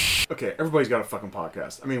okay, everybody's got a fucking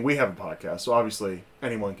podcast. I mean, we have a podcast, so obviously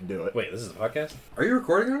anyone can do it. Wait, this is a podcast? Are you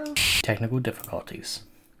recording right now? Technical difficulties.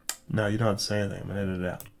 No, you don't have to say anything. I'm going to edit it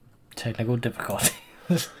out. Technical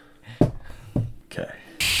difficulties. Okay.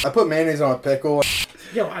 I put mayonnaise on a pickle.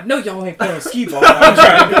 Yo, I know y'all ain't playing skee ball. I'm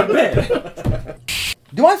trying to go to bed.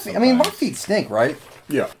 Do I? I mean, my feet stink, right?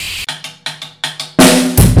 Yeah.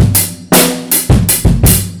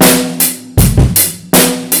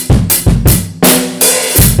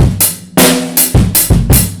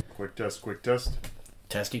 Quick test.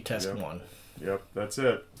 Testy test Yep. 1. Yep, that's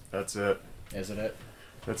it. Isn't it?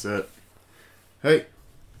 That's it. Hey,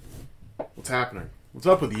 what's happening? What's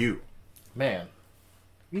up with you? Man,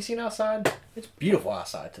 you seen outside? It's beautiful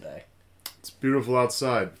outside today. It's beautiful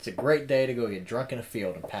outside. It's a great day to go get drunk in a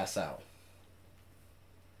field and pass out.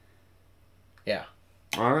 Yeah.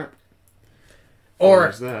 All right. Or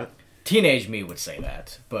There's that. teenage me would say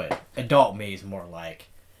that, but adult me is more like,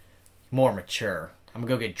 more mature. I'm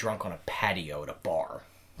gonna go get drunk on a patio at a bar.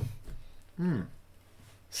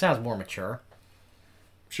 Sounds more mature.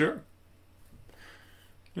 Sure.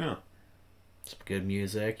 Yeah. Some good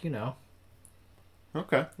music, you know.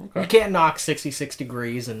 Okay. You can't knock 66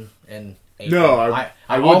 degrees and April. No, I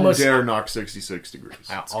wouldn't almost dare knock 66 degrees.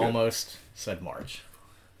 I It's good. almost said March.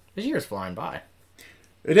 This year's flying by.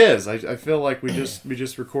 It is. I feel like we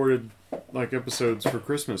just recorded like episodes for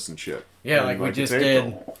Christmas and shit. Yeah, And, like we it's just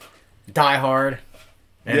April. did Die Hard.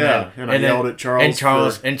 And I yelled at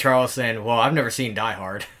Charles and Charles saying, "Well, I've never seen Die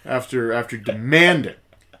Hard." after demanding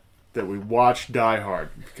that we watch Die Hard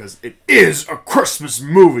because it is a Christmas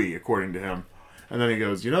movie, according to him. And then he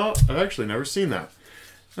goes, I've actually never seen that.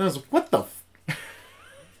 And I was like, what the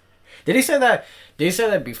Did he say that? Did he say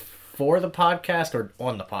that before the podcast or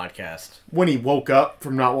on the podcast? When he woke up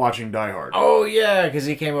from not watching Die Hard. Oh yeah, because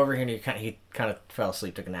he came over here and he kind of fell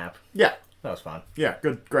asleep, took a nap. Yeah. That was fun. Yeah,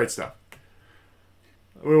 great stuff.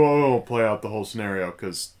 We won't play out the whole scenario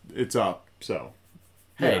because it's up, so.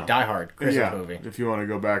 Hey, Yeah. Die Hard, Christmas Yeah, movie. if you want to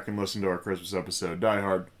go back and listen to our Christmas episode, Die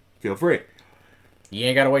Hard, feel free. You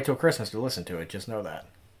ain't got to wait till Christmas to listen to it. Just know that.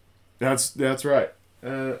 That's right.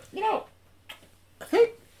 I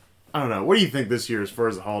think, I don't know. What do you think this year as far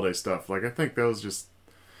as the holiday stuff? Like, I think that was just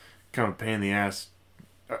kind of a pain in the ass.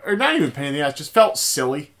 Or not even pain in the ass, just felt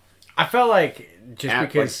silly. I felt like just At,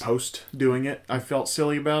 because like, post doing it, I felt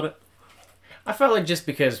silly about it. I felt like just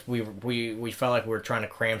because we felt like we were trying to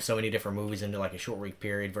cram so many different movies into like a short week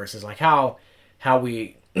period versus like how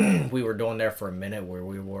we we were doing there for a minute where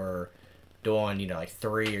we were doing like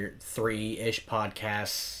three-ish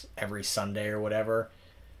podcasts every Sunday or whatever,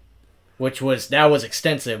 that was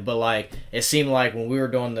extensive, but like it seemed like when we were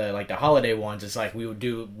doing the holiday ones, it's like we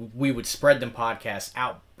would spread them podcasts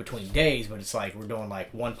out between days, but it's like we're doing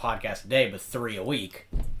like one podcast a day but 3 a week.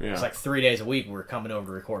 Yeah. It's like 3 days a week we're coming over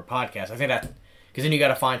to record podcasts. I think that because then you got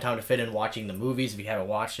to find time to fit in watching the movies if you haven't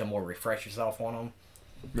watched them or refresh yourself on them.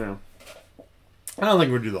 No. I don't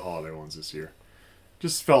think we'll do the holiday ones this year.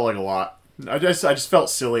 Just felt like a lot. I just felt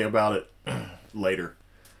silly about it later.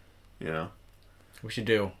 We should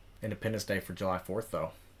do Independence Day for July 4th though.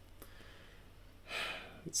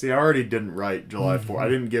 See, I already didn't write July 4th. I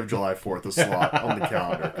didn't give July 4th a slot on the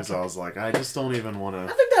calendar because I was like, I just don't even want I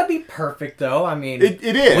to. think that'd be perfect though. I mean, It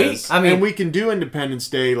is. and we can do Independence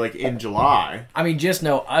Day like in July. I mean, just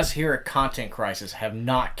know us here at Content Crisis have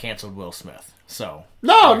not canceled Will Smith. So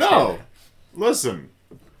No. Listen,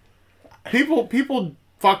 people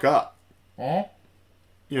fuck up.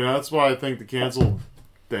 That's why I think the cancel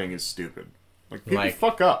thing is stupid. Like people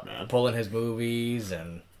fuck up, man. pulling his movies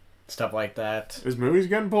and stuff like that. Is movies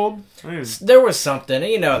getting pulled? There was something,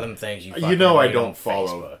 them things you fucking I read don't on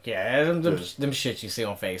follow. Facebook. Yeah, them shits you see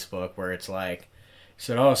on Facebook where it's like,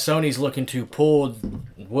 Sony's looking to pull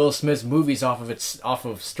Will Smith's movies off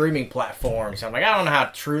of streaming platforms. I'm like, I don't know how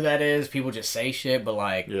true that is. People just say shit, but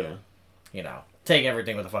like, take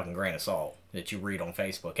everything with a fucking grain of salt that you read on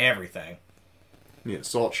Facebook. Everything. Yeah,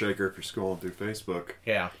 salt shaker if you're scrolling through Facebook.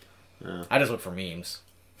 Yeah. I just look for memes.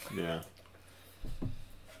 Yeah.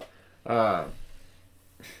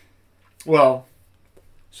 Well,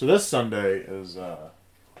 so this Sunday is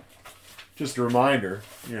just a reminder,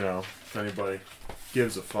 if anybody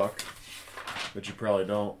gives a fuck, but you probably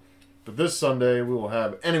don't. But this Sunday we will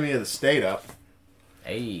have Enemy of the State up.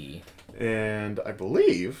 Hey. And I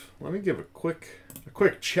believe, let me give a quick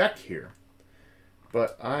check here.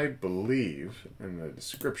 But I believe in the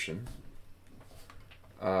description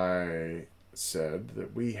I said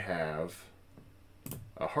that we have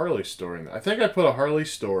a Harley story. I think I put a Harley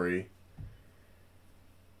story.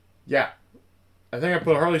 Yeah. I think I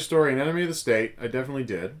put a Harley story in Enemy of the State. I definitely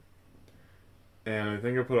did. And I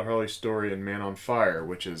think I put a Harley story in Man on Fire,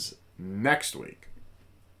 which is next week.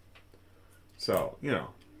 So,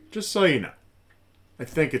 just so you know. I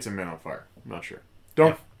think it's a Man on Fire. I'm not sure.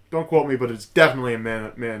 Don't quote me, but it's definitely a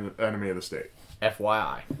man enemy of the state.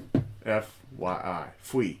 FYI. FYI.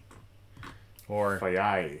 Fui. Or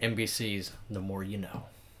FYI. NBC's The More You Know.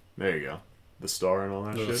 There you go. The star and all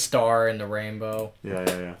that The shit. star and the rainbow.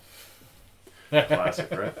 Yeah. Classic,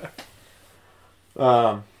 right?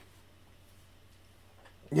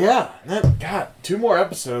 Yeah. God, 2 more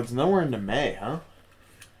episodes and then we're into May, huh?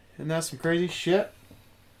 Isn't that some crazy shit?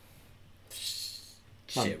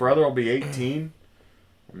 My brother will be 18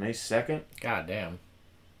 on May 2nd. God damn.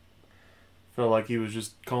 Felt like he was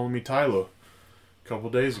just calling me Tyler a couple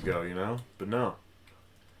days ago, But no.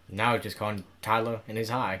 Now he's just calling Tyler and he's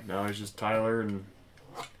high. Now he's just Tyler and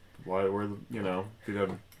he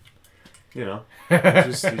doesn't,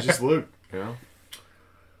 he's just Luke,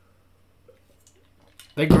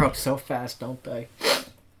 They grow up so fast, don't they?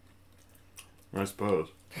 I suppose.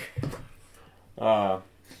 Remember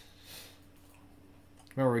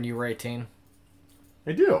when you were 18?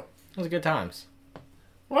 I do. It was good times.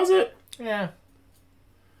 Was it? Yeah.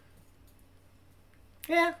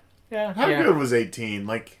 Yeah. How good was 18?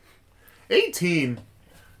 18,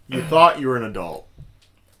 you thought you were an adult.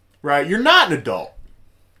 Right? You're not an adult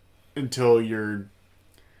until you're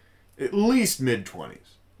at least mid-20s.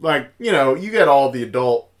 You get all the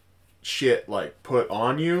adult shit, put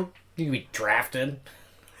on you. You could be drafted.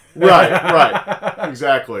 Right.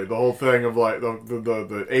 Exactly. The whole thing of,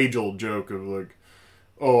 the age-old joke of,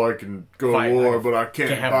 I can go to war, but I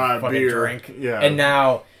can't buy a beer. Drink. Yeah.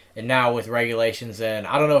 And now with regulations, and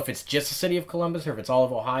I don't know if it's just the city of Columbus or if it's all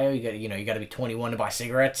of Ohio. You got to be 21 to buy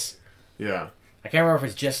cigarettes. Yeah. I can't remember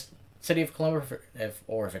if it's just city of Columbus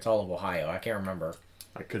or if it's all of Ohio. I can't remember.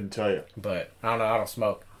 I couldn't tell you. But I don't know. I don't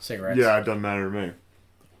smoke cigarettes. Yeah, it doesn't matter to me.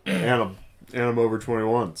 And I'm over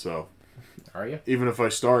 21, so. Are you? Even if I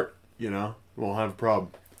start, won't have a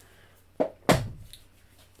problem.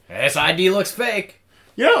 This ID looks fake.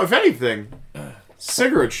 If anything,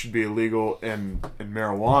 cigarettes should be illegal and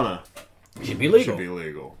marijuana Should be legal. should be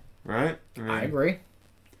legal, right? I agree.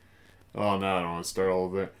 Oh, no, I don't want to start all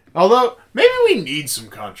of it. Although, maybe we need some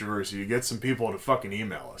controversy to get some people to fucking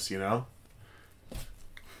email us, What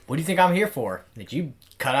do you think I'm here for? Did you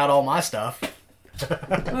cut out all my stuff?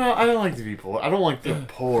 Well, I don't like to be I don't like to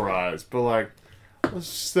polarize, but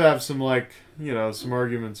let's just have some some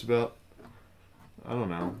arguments about, I don't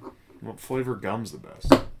know, what flavor gum's the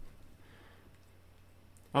best.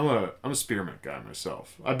 I'm a spearmint guy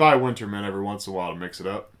myself. I buy Wintermint every once in a while to mix it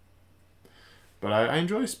up, but I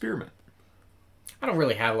enjoy spearmint. I don't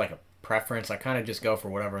really have a preference. I kind of just go for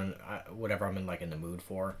whatever I'm in the mood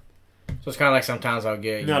for. So it's kind of sometimes I'll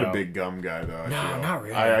get. You're not a big gum guy though. No, not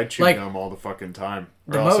really. I chew gum all the fucking time,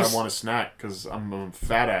 or else I want a snack because I'm a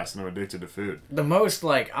fat ass and I'm addicted to food. The most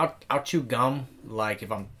I'll chew gum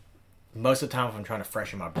if I'm most of the time if I'm trying to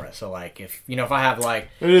freshen my breath. So if I have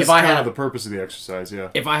it is kind of the purpose of the exercise. Yeah.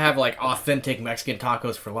 If I have authentic Mexican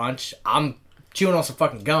tacos for lunch, I'm chewing on some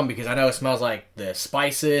fucking gum because I know it smells like the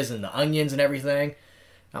spices and the onions and everything.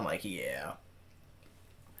 I'm yeah,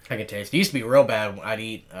 I can taste it. It used to be real bad when I'd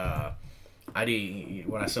eat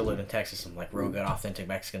when I still lived in Texas, some real good authentic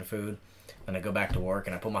Mexican food. And I go back to work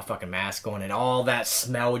and I put my fucking mask on and all that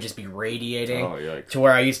smell would just be radiating. Oh, yikes. To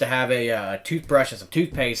where I used to have a toothbrush and some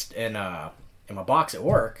toothpaste in my box at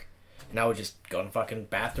work. And I would just go in the fucking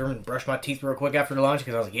bathroom and brush my teeth real quick after lunch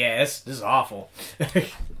because I was this is awful.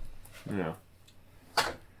 Yeah.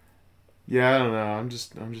 Yeah, I don't know. I'm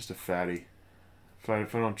just a fatty. If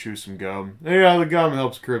I don't chew some gum, the gum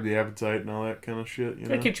helps curb the appetite and all that kind of shit.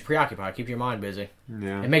 It keeps you preoccupied, keep your mind busy.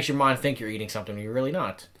 Yeah. It makes your mind think you're eating something when you're really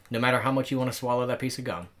not. No matter how much you want to swallow that piece of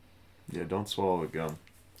gum. Yeah, don't swallow the gum.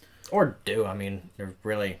 Or do.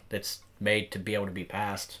 It's made to be able to be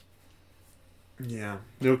passed. Yeah.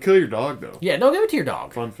 It'll kill your dog though. Yeah, don't give it to your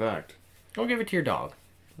dog. Fun fact. Don't give it to your dog.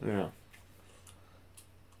 Yeah.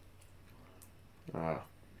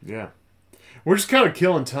 Yeah. We're just kind of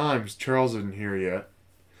killing time because Charles isn't here yet.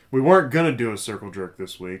 We weren't going to do a circle jerk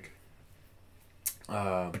this week.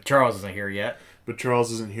 But Charles isn't here yet.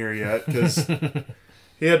 Because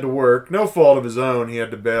he had to work. No fault of his own. He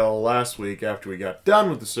had to bail last week after we got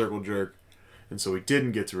done with the circle jerk. And so we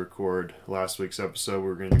didn't get to record last week's episode. We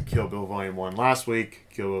were going to do Kill Bill Volume 1 last week.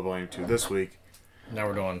 Kill Bill Volume 2 this week. Now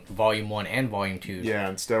we're doing Volume 1 and Volume 2. Yeah,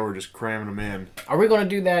 instead we're just cramming them in. Are we going to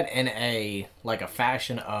do that in a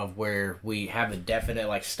fashion of where we have a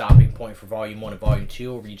definite stopping point for Volume 1 and Volume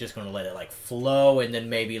 2, or are we just going to let it flow and then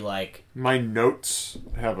maybe My notes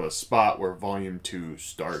have a spot where Volume 2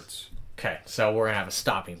 starts. Okay, so we're going to have a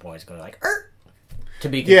stopping point. It's going to be to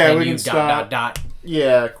be continued, we can stop. ...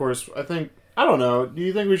 Yeah, of course. I don't know. Do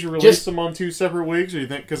you think we should release Just- them on 2 separate weeks, or you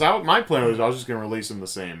think? Because my plan was I was just gonna release them the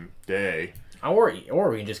same day. Or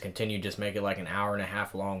we can just continue, just make it like an hour and a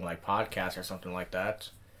half long, like podcast or something like that.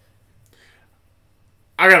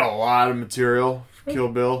 I got a lot of material for Kill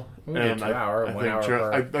Bill, We can do 2 hour, I 1 think hour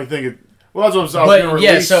per. I think it. Well, that's what I'm saying. I But, was gonna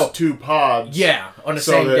yeah, release so- 2 pods. Yeah, on the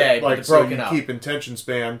so same that, day, but like, it's so broken you up. keep attention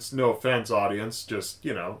spans. No offense, audience. Just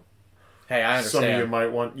Hey, I some of you understand.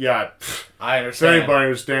 might want. Yeah, I if understand. anybody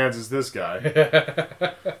understands, is this guy.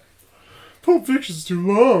 Pulp Fiction's too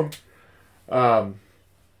long.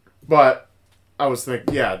 But I was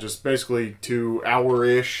thinking, yeah, just basically 2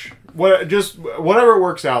 hour-ish. Whatever it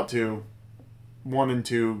works out to. 1 and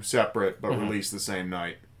 2 separate, but released the same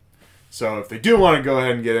night. So if they do want to go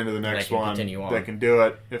ahead and get into the next can one, continue on. they can do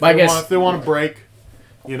it. If But they want to break,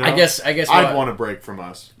 I guess I'd want to break from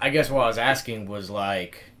us. I guess what I was asking was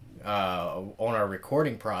like, on our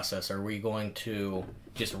recording process, are we going to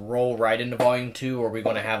just roll right into volume 2, or are we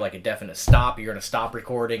going to have like a definite stop? You're going to stop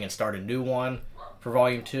recording and start a new one for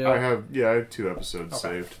volume 2? I have 2 episodes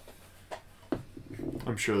Okay. saved.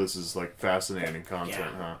 I'm sure this is like fascinating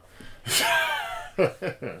content, huh?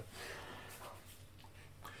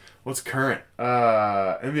 What's current?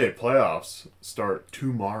 NBA playoffs start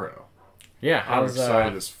tomorrow. Yeah, I'm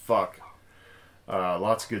excited as fuck.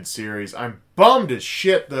 Lots of good series. I'm bummed as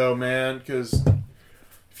shit though, man, because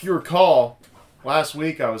if you recall, last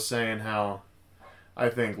week I was saying how I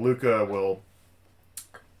think Luka will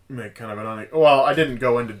make kind of an well, I didn't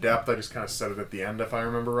go into depth. I just kind of said it at the end, if I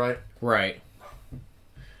remember right. right.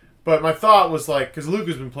 But my thought was like, because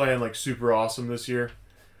Luka's been playing like super awesome this year,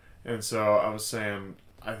 and so I was saying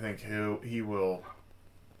I think he will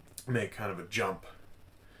make kind of a jump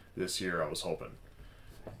this year. I was hoping,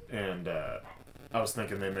 and I was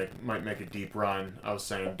thinking they might make a deep run. I was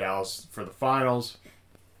saying Dallas for the finals,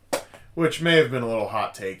 which may have been a little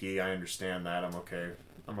hot takey. I understand that. I'm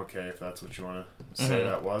okay if that's what you want to say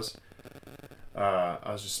that was. I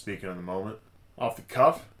was just speaking in the moment, off the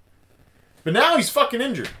cuff. But now he's fucking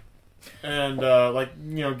injured. And,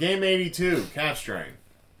 game 82, calf strain.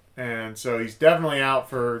 And so he's definitely out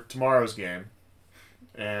for tomorrow's game.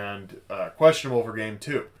 And questionable for game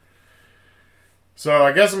 2. So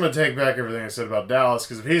I guess I'm going to take back everything I said about Dallas,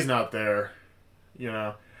 because if he's not there,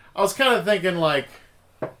 I was kind of thinking, like,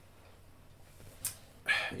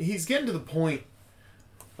 he's getting to the point,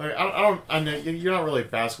 like, I know you're not really a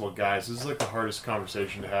basketball guy, so this is, like, the hardest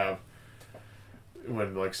conversation to have.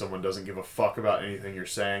 When like someone doesn't give a fuck about anything you're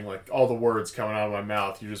saying, like all the words coming out of my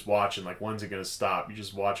mouth, you're just watching, like, when's it gonna stop? You're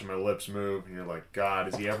just watching my lips move, and you're like, God,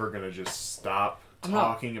 is he ever gonna just stop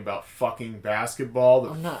talking about fucking basketball?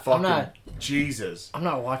 I'm not. Jesus. I'm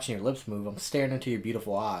not watching your lips move. I'm staring into your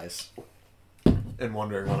beautiful eyes. And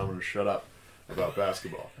wondering when I'm gonna shut up about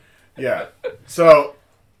basketball. Yeah. So,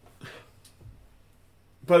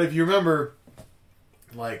 but if you remember,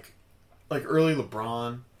 like early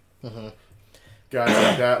LeBron. Mm-hmm. Guys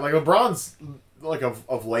like that. Like, LeBron's, like,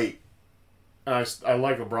 of late. And I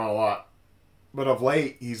like LeBron a lot. But of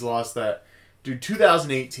late, he's lost that. Dude,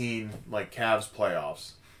 2018, like, Cavs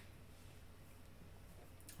playoffs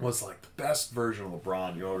was, like, the best version of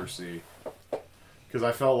LeBron you'll ever see. Because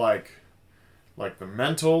I felt like the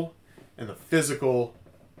mental and the physical.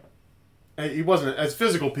 He wasn't. His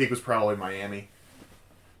physical peak was probably Miami.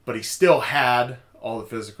 But he still had all the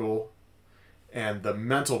physical. And the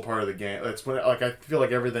mental part of the game, that's when, like, I feel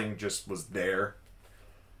like everything just was there.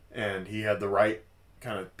 And he had the right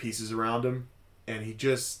kind of pieces around him. And he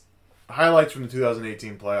just, highlights from the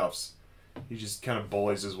 2018 playoffs, he just kind of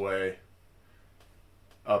bullies his way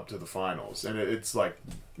up to the finals. And it's like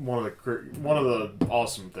one of the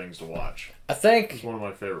awesome things to watch. I think It's one of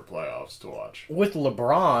my favorite playoffs to watch. with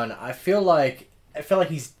LeBron, I feel like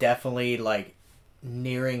he's definitely like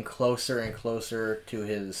nearing closer and closer to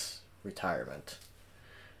his retirement.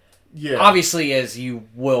 Yeah. Obviously, as you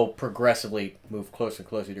will progressively move closer and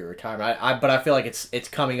closer to your retirement, but I feel like it's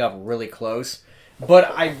coming up really close.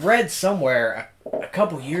 But I read somewhere a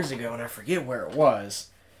couple years ago, and I forget where it was,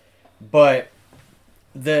 but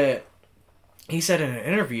he said in an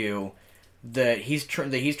interview that he's trying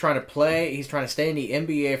to stay in the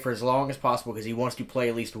NBA for as long as possible because he wants to play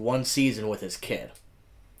at least one season with his kid.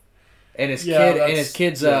 And his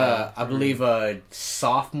kid's I believe a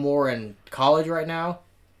sophomore in college right now.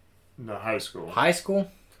 No, high school. High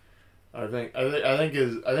school? I think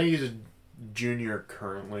he's a junior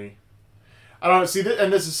currently. I don't see,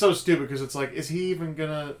 and this is so stupid because it's like, is he even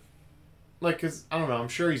gonna, like? Cause I don't know. I'm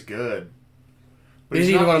sure he's good. But Is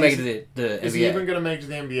he even going to make it to the NBA? Is he even gonna make it to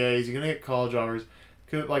the NBA? Is he gonna get college offers?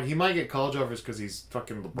 'Cause, like, he might get college offers because he's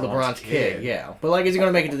fucking LeBron's kid, yeah. But like, is he going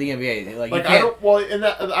to make it to the NBA? Like, you I can't... don't. Well, in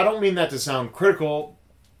that, I don't mean that to sound critical.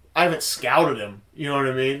 I haven't scouted him. You know what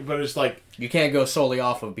I mean? But it's like You can't go solely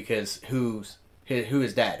off of because who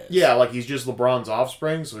his dad is. yeah, like he's just LeBron's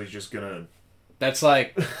offspring, so he's just gonna. That's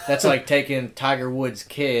like taking Tiger Woods'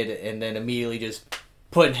 kid and then immediately just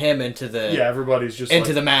putting him into the Yeah, everybody's just into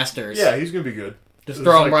like, the Masters. Yeah, he's gonna be good. Just It's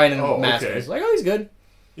throw him like, right in oh, the Masters. okay. Like, oh, he's good.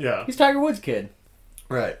 Yeah. He's Tiger Woods' kid.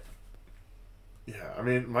 Right. Yeah, I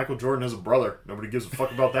mean, Michael Jordan has a brother. Nobody gives a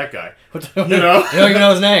fuck about that guy. You know? You don't even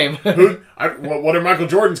know his name. What are Michael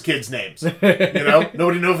Jordan's kids' names? You know,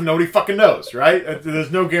 nobody knows. Nobody fucking knows, right?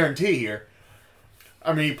 There's no guarantee here.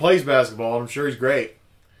 I mean, he plays basketball. I'm sure he's great,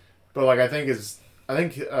 but like, I think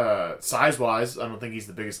size wise, I don't think he's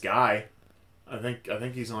the biggest guy. I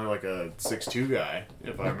think he's only like a 6'2" guy,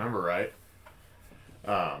 if I remember right.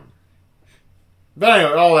 But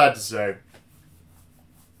anyway, all that to say,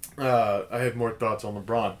 I had more thoughts on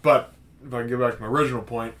LeBron. But if I can get back to my original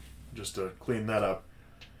point, just to clean that up,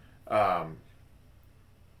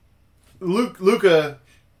 Luka,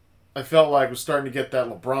 I felt like was starting to get that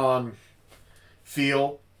LeBron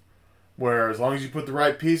feel, where as long as you put the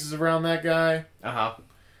right pieces around that guy,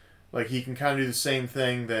 like he can kind of do the same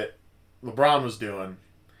thing that LeBron was doing.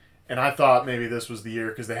 And I thought maybe this was the year,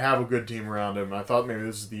 because they have a good team around him, I thought maybe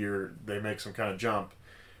this is the year they make some kind of jump.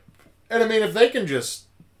 And I mean, if they can just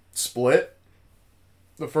split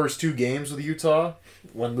the first 2 games with Utah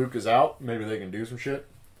when Luke is out, maybe they can do some shit.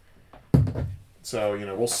 So, you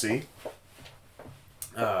know, we'll see.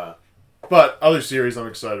 But other series I'm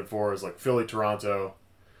excited for is like Philly, Toronto.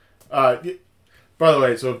 By the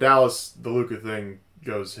way, so if Dallas, the Luka thing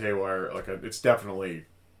goes haywire, like it's definitely,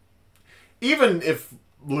 even if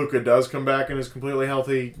Luka does come back and is completely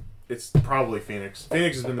healthy, it's probably Phoenix.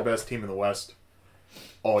 Phoenix has been the best team in the West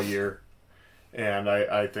all year, and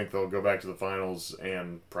I think they'll go back to the finals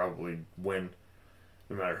and probably win,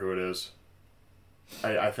 no matter who it is.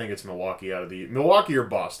 I think it's Milwaukee or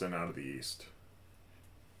Boston out of the East.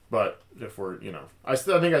 But if we're, you know, I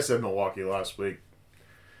think I said Milwaukee last week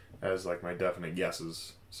as like my definite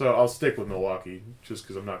guesses. So I'll stick with Milwaukee just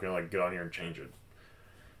because I'm not gonna like get on here and change it.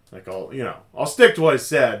 Like I'll stick to what I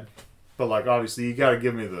said, but like obviously you got to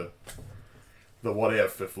give me the what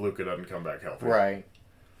if Luka doesn't come back healthy. Right.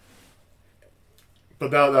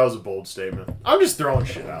 But that was a bold statement. I'm just throwing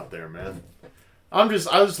shit out there, man. I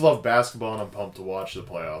just love basketball and I'm pumped to watch the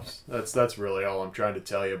playoffs. That's really all I'm trying to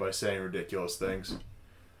tell you by saying ridiculous things.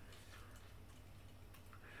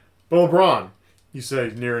 But LeBron, you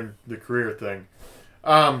say nearing the career thing.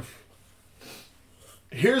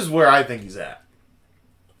 Here's where I think he's at.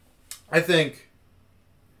 I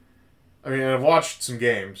mean, I've watched some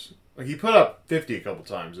games. Like, he put up 50 a couple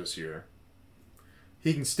times this year.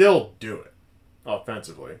 He can still do it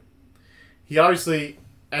offensively. He obviously,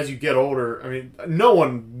 as you get older, I mean, no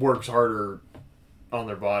one works harder on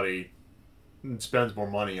their body and spends more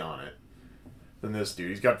money on it than this dude.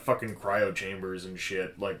 He's got fucking cryo chambers and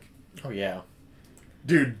shit. Like, oh, yeah.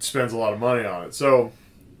 Dude spends a lot of money on it. So,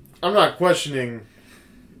 I'm not questioning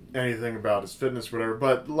anything about his fitness or whatever,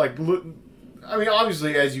 but, like, I mean,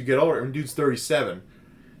 obviously, as you get older, I mean, dude's 37.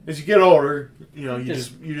 As you get older, you know, you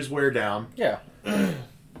just wear down. Yeah.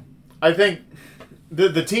 I think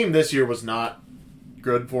the team this year was not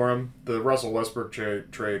good for him. The Russell Westbrook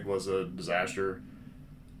trade was a disaster.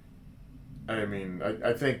 I mean,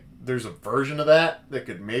 I think there's a version of that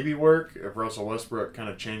could maybe work if Russell Westbrook kind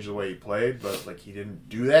of changed the way he played, but like he didn't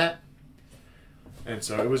do that. And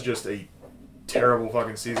so it was just a terrible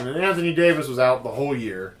fucking season. And Anthony Davis was out the whole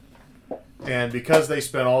year. And because they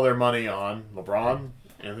spent all their money on LeBron,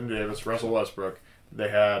 Anthony Davis, Russell Westbrook, they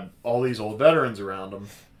had all these old veterans around them,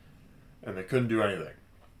 and they couldn't do anything.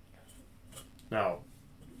 Now,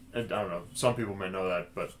 I don't know, some people may know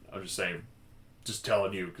that, but I'm just saying, just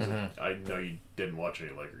telling you, because I know you didn't watch any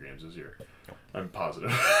Laker games this year. I'm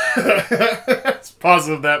positive. It's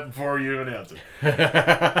positive that before you even answered.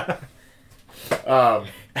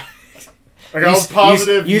 Like, I was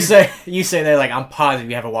positive. You say that like I'm positive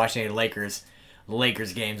you haven't watched any Lakers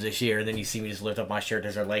games this year, and then you see me just lift up my shirt.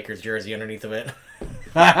 There's a Lakers jersey underneath of it.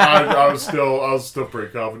 I was still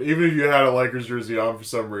pretty confident. Even if you had a Lakers jersey on for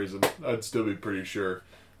some reason, I'd still be pretty sure.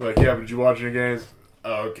 Like, yeah, but did you watch any games?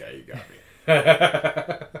 Oh, okay, you got me.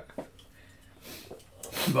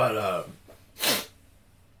 But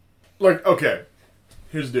like, okay,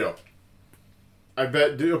 here's the deal. I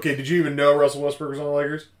bet. Okay, did you even know Russell Westbrook was on the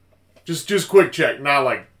Lakers? Just quick check, not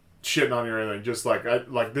like shitting on you or anything. Just like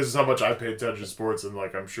this is how much I pay attention to sports, and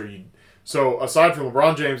like I'm sure you. So aside from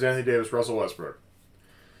LeBron James, Anthony Davis, Russell Westbrook,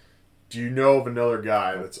 do you know of another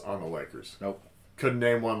guy that's on the Lakers? Nope. couldn't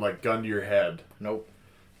name one like gun to your head. Nope.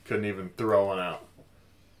 Couldn't even throw one out.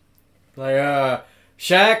 Like,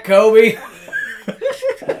 Shaq, Kobe.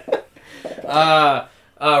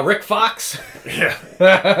 Rick Fox. Yeah.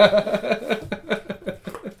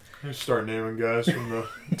 Start naming guys from the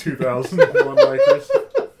 2001 Lakers.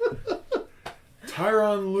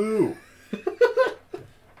 Tyronn Lue.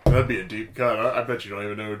 That'd be a deep cut. I bet you don't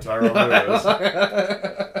even know who Tyronn Lue is.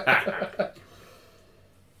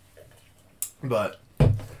 But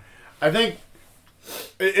I think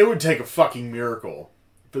it would take a fucking miracle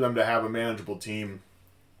for them to have a manageable team.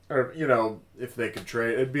 Or, you know, if they could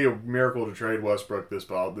trade, it'd be a miracle to trade Westbrook this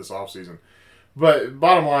offseason. But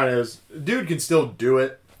bottom line is, dude can still do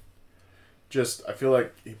it. Just, I feel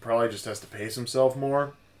like he probably just has to pace himself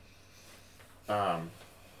more.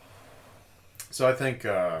 So I think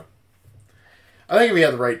if he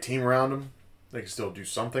had the right team around him, they could still do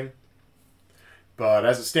something. But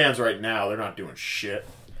as it stands right now, they're not doing shit.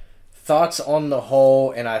 Thoughts on the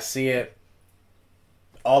whole, and I see it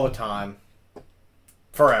all the time,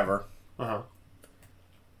 forever. Uh-huh.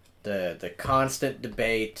 The constant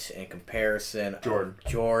debate and comparison Jordan. of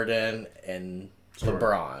Jordan and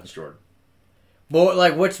LeBron. It's Jordan. Well,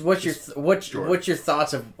 like, what's your Jordan. what's your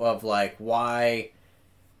thoughts of like why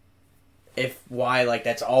like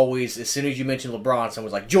that's always, as soon as you mention LeBron,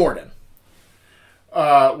 someone's like Jordan.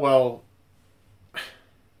 Well,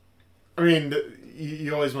 I mean,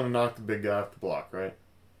 you always want to knock the big guy off the block, right?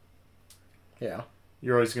 Yeah.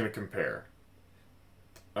 You're always going to compare.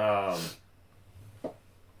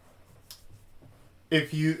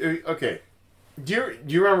 Okay, do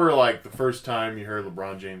you remember like the first time you heard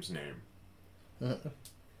LeBron James' name?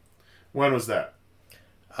 When was that?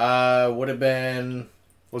 Would have been.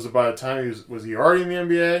 Was it by the time was he already in the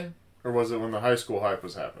NBA, or was it when the high school hype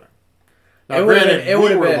was happening? Now, It would've granted, been- it we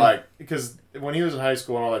would've were been- like, because when he was in high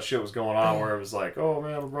school and all that shit was going on, where it was like, oh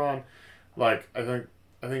man, LeBron, like I think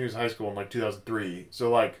he was in high school in like 2003. So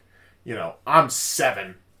like, you know, I'm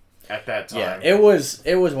 7 at that time. Yeah, it was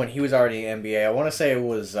when he was already in NBA. I want to say it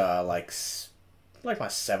was like my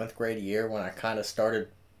 7th grade year when I kind of started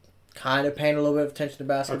paying a little bit of attention to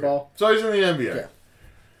basketball. Okay. So he's in the NBA. Yeah.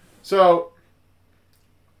 So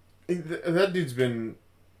that dude's been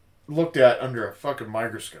looked at under a fucking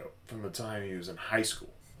microscope from the time he was in high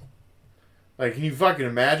school. Like, can you fucking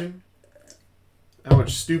imagine how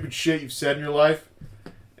much stupid shit you've said in your life,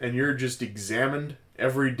 and you're just examined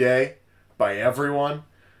every day by everyone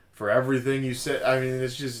for everything you said? I mean,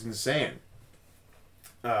 it's just insane.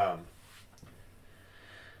 Well,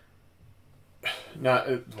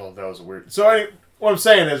 that was a weird. So what I'm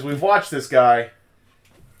saying is, we've watched this guy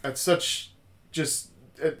at such just.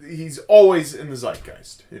 He's always in the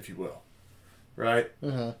zeitgeist, if you will, right?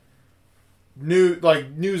 Mm-hmm.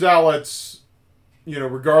 News outlets, you know,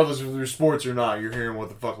 regardless of their sports or not, you're hearing what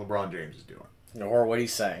the fuck LeBron James is doing, Or what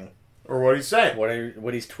he's saying, or what he's saying,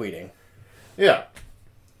 what he's tweeting. Yeah,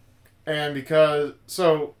 and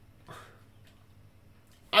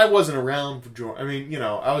I wasn't around for Jordan. I mean, you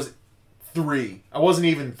know, I was 3. I wasn't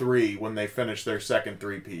even 3 when they finished their second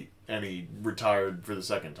three-peat, and he retired for the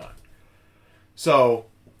second time. So,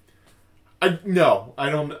 I don't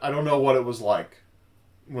know what it was like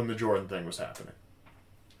when the Jordan thing was happening.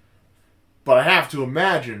 But I have to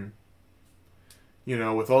imagine, you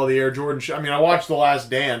know, with all the Air Jordan I mean, I watched The Last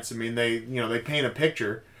Dance. I mean, they paint a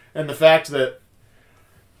picture, and the fact that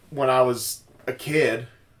when I was a kid,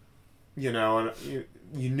 you know, and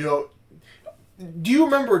you know, do you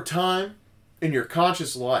remember a time in your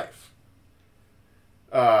conscious life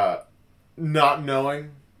not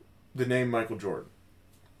knowing the name Michael Jordan?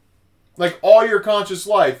 Like, all your conscious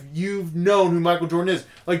life, you've known who Michael Jordan is.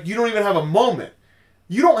 Like, you don't even have a moment.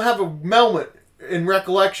 You don't have a moment in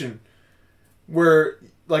recollection where,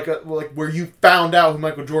 where you found out who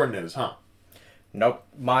Michael Jordan is, huh? Nope.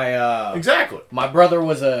 Exactly. My brother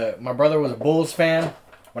was a Bulls fan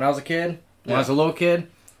when I was a kid. When I was a little kid,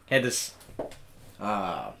 he had this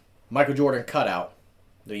Michael Jordan cutout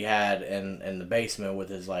that he had in the basement with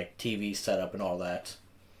his like TV setup and all that.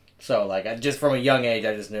 So like, just from a young age,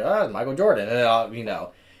 I just knew, it's Michael Jordan, and you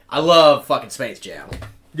know, I love fucking Space Jam.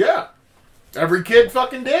 Yeah, every kid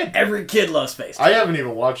fucking did. Every kid loves Space Jam. I haven't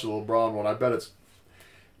even watched the LeBron one. I bet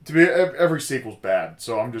every sequel's bad,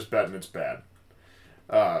 so I'm just betting it's bad.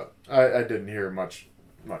 I didn't hear much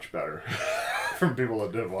better from people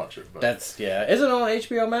that did watch it. But Is it on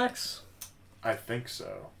HBO Max? I think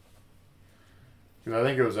so. Because I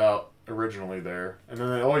think it was out originally there, and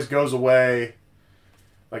then it always goes away,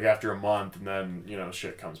 like after a month, and then, you know,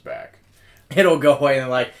 shit comes back. It'll go away and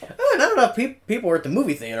like, not enough people are at the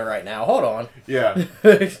movie theater right now. Hold on. Yeah,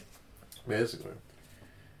 basically.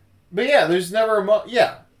 But yeah, there's never a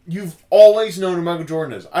yeah. You've always known who Michael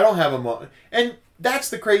Jordan is. I don't have a moment, and that's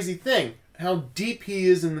the crazy thing. How deep he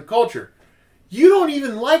is in the culture. You don't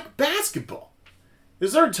even like basketball.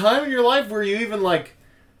 Is there a time in your life where you even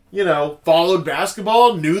followed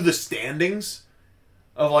basketball, knew the standings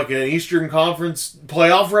of like an Eastern Conference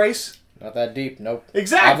playoff race? Not that deep. Nope.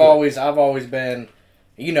 Exactly. I've always been.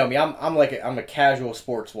 You know me. I'm a casual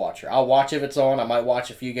sports watcher. I'll watch if it's on. I might watch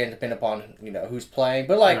a few games depending upon who's playing.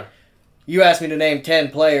 But like, you asked me to name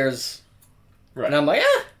 10 players, Right. and I'm like,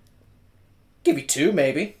 give you 2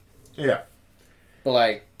 maybe. Yeah.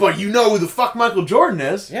 But you know who the fuck Michael Jordan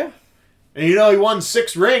is. yeah. And you know he won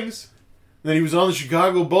 6 rings. Then he was on the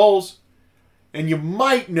Chicago Bulls. And you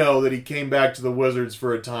might know that he came back to the Wizards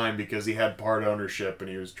for a time because he had part ownership and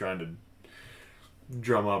he was trying to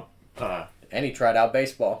drum up. And he tried out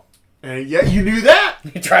baseball. And yeah, you knew that.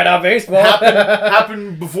 He tried out baseball.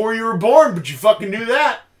 Happened before you were born, but you fucking knew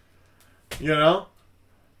that. You know?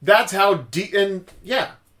 That's how deep. And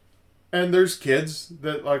yeah. And there's kids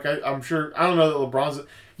that, like, I'm sure. I don't know that LeBron's.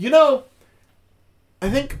 I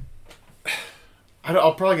think.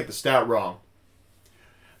 I'll probably get the stat wrong.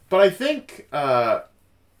 But I think up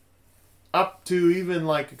to even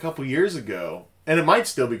like a couple years ago, and it might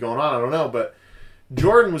still be going on, I don't know, but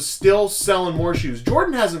Jordan was still selling more shoes.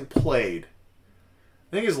 Jordan hasn't played.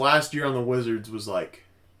 I think his last year on the Wizards was like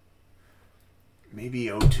maybe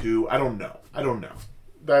 02. I don't know.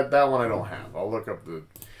 That one I don't have. I'll look up the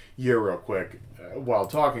year real quick while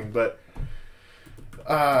talking, but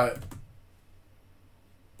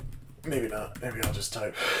maybe not. Maybe I'll just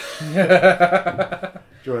type.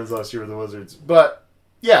 Jordan's last year with the Wizards. But,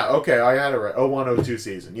 yeah, okay, I had it right. 01-02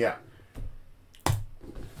 season, yeah.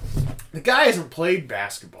 The guy hasn't played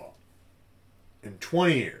basketball in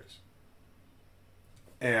 20 years.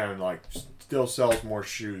 And, like, still sells more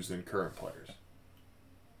shoes than current players.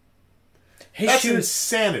 That's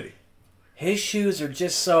insanity. His shoes are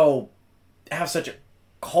just have such a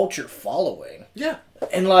culture following. Yeah.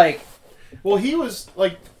 And, like... Well, he was,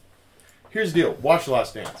 like... Here's the deal. Watch The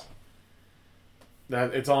Last Dance.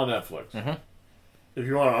 It's on Netflix. Mm-hmm. If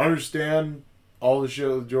you want to understand all the shit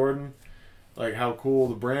with Jordan, like how cool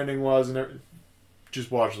the branding was and everything, just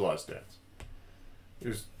watch The Last Dance.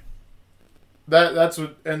 That's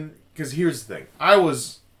what, and because here's the thing, I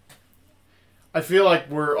feel like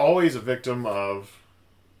we're always a victim of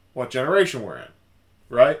what generation we're in,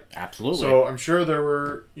 right? Absolutely. So I'm sure there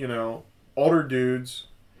were older dudes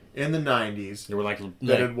in the 90s. They were like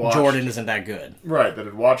had watched, Jordan isn't that good. Right, that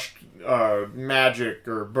had watched Magic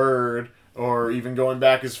or Bird, or even going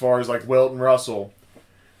back as far as like Wilt and Russell,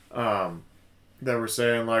 that were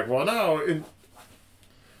saying like, well, no,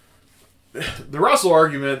 the Russell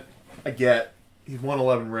argument, I get. He's won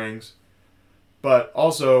 11 rings. But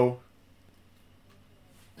also,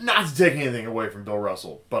 not to take anything away from Bill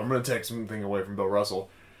Russell, but I'm going to take something away from Bill Russell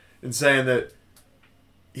in saying that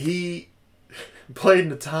he played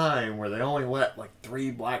in a time where they only let like 3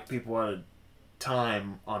 black people at a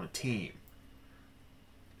time on a team.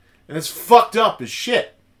 And it's fucked up as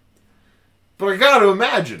shit. But I gotta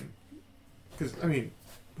imagine. Because, I mean,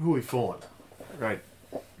 who are we fooling? Right?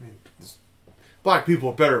 I mean, black people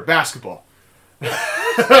are better at basketball.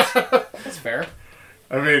 That's fair.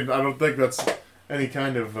 I mean, I don't think that's any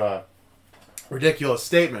kind of ridiculous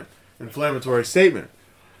statement, inflammatory statement.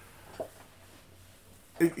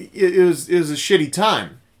 It was a shitty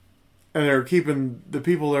time. And they were keeping the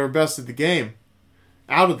people that are best at the game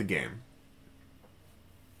out of the game.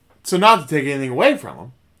 So not to take anything away from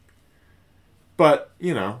them. But,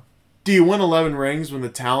 do you win 11 rings when the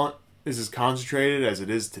talent is as concentrated as it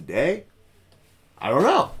is today? I don't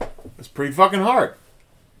know. It's pretty fucking hard.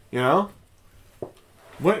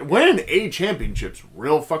 Winning A championship's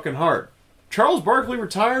real fucking hard. Charles Barkley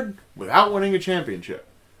retired without winning a championship.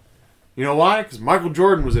 You know why? Because Michael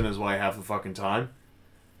Jordan was in his way half the fucking time.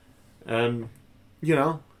 And, you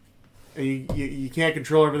can't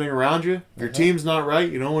control everything around you. Your team's not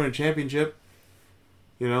right. You don't win a championship.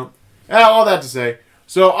 And all that to say.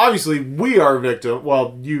 So, obviously, we are a victim.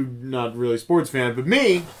 Well, you, not really a sports fan, but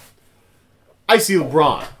me, I see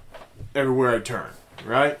LeBron everywhere I turn,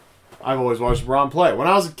 right? I've always watched LeBron play. When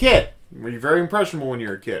I was a kid, you're very impressionable when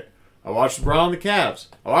you're a kid. I watched LeBron and the Cavs.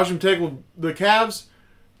 I watched him take the Cavs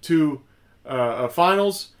to a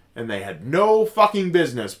finals, and they had no fucking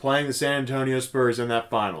business playing the San Antonio Spurs in that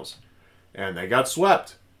finals. And they got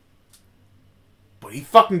swept. But he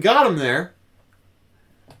fucking got them there.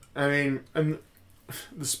 I mean, and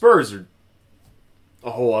the Spurs are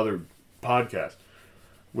a whole other podcast.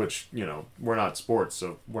 Which, we're not sports,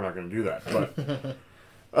 so we're not going to do that. But,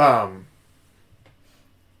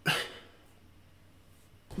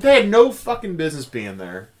 They had no fucking business being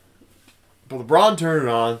there. But LeBron turned it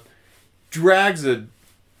on, drags a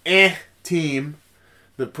team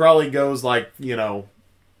that probably goes like,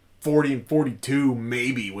 40 and 42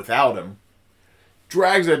 maybe without him.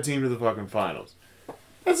 Drags that team to the fucking finals.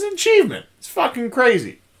 That's an achievement. It's fucking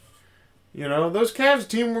crazy. Those Cavs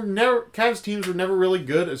teams were never really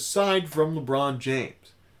good aside from LeBron James.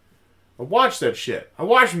 I watched that shit. I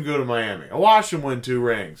watched him go to Miami. I watched him win 2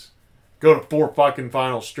 rings. Go to 4 fucking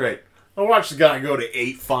finals straight. I watched the guy go to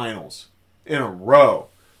 8 finals in a row.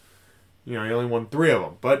 He only won 3 of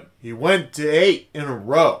them, but he went to 8 in a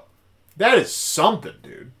row. That is something,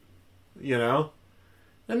 dude.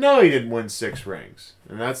 And no, he didn't win 6 rings.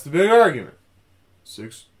 And that's the big argument.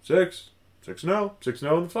 6-0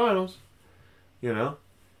 in the finals.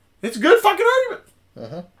 It's a good fucking argument.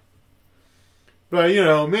 Uh-huh. But,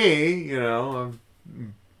 me, I'm,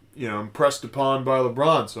 impressed upon by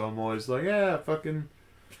LeBron, so I'm always like, yeah, fucking,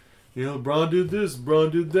 LeBron did this,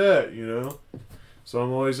 LeBron did that, So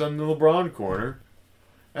I'm always on the LeBron corner.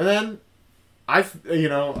 And then, I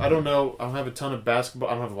don't know, I don't have a ton of basketball,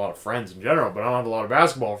 I don't have a lot of friends in general, but I don't have a lot of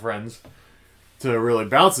basketball friends to really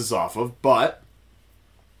bounce this off of, but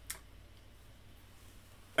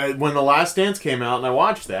when The Last Dance came out and I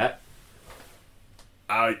watched that,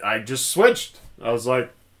 I just switched. I was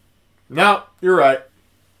like, no, you're right.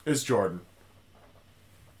 It's Jordan.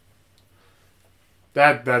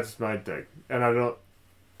 That's my thing. And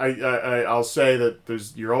I'll say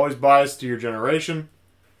that you're always biased to your generation.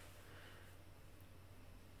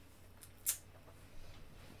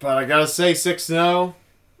 But I gotta say 6-0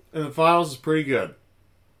 in the finals is pretty good.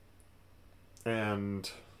 And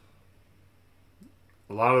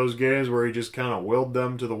a lot of those games where he just kind of willed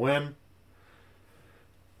them to the win.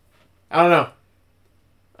 I don't know.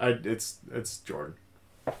 It's Jordan.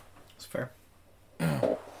 It's fair.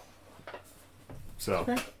 So.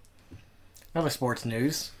 Fair. Other sports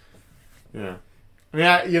news. Yeah. I mean,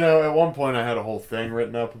 at one point I had a whole thing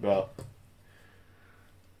written up about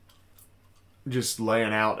just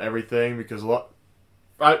laying out everything because no,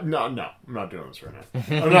 I'm not doing this right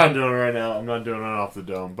now. I'm not doing it right now. I'm not doing it off the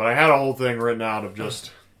dome. But I had a whole thing written out of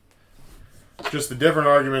just the different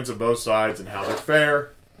arguments of both sides and how they're fair.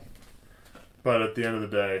 But at the end of the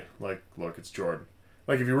day, look, it's Jordan.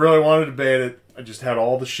 If you really wanted to debate it, I just had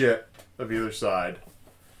all the shit of either side.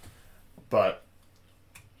 But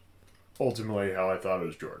ultimately, how I thought it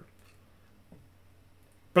was Jordan.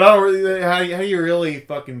 But I don't really. How do you really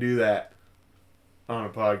fucking do that on a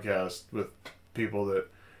podcast with people that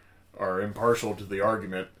are impartial to the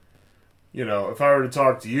argument? If I were to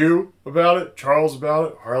talk to you about it, Charles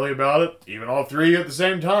about it, Harley about it, even all 3 at the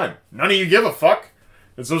same time, none of you give a fuck.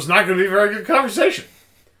 And so it's not going to be a very good conversation.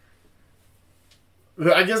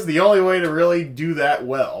 I guess the only way to really do that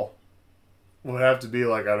well would have to be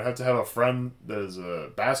I'd have to have a friend that is a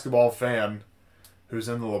basketball fan who's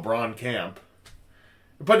in the LeBron camp.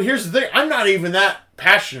 But here's the thing, I'm not even that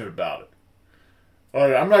passionate about it.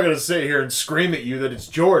 I'm not going to sit here and scream at you that it's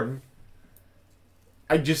Jordan.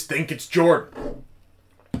 I just think it's Jordan.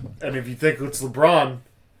 And if you think it's LeBron,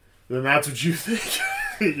 then that's what you think.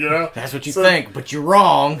 That's what you think, but you're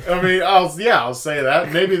wrong. I mean, I'll say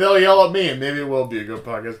that. Maybe they'll yell at me, and maybe it will be a good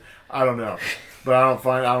podcast. I don't know, but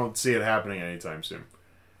I don't see it happening anytime soon.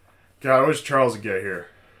 God, I wish Charles would get here.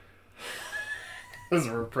 As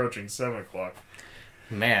we're approaching 7:00.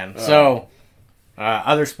 Man, so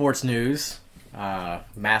other sports news.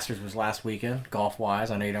 Masters was last weekend,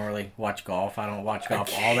 golf-wise. I know you don't really watch golf. I don't watch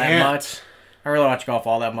golf all that much. I don't really watch golf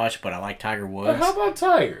all that much, but I like Tiger Woods. But how about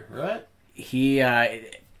Tiger, right?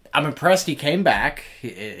 I'm impressed he came back,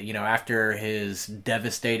 after his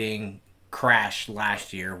devastating crash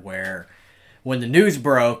last year where when the news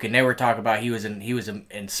broke and they were talking about he was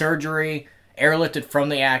in surgery, airlifted from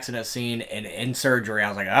the accident scene and in surgery, I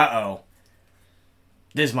was like, uh-oh,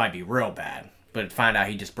 this might be real bad. But find out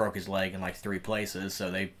he just broke his leg in 3 places, so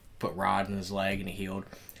they put rod in his leg and he healed.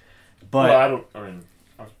 But I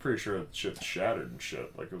was pretty sure the shit shattered and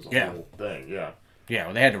shit. It was a whole thing, yeah. Yeah,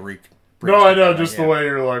 well, they had to No, I know, just the way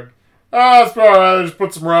you're like, it's probably right, just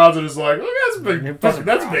put some rods in his leg. Look, that's a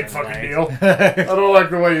big fucking deal. I don't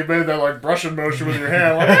like the way you made that, brushing motion with your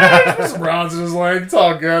hand. Just put some rods in his leg, it's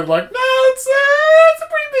all good. No, it's a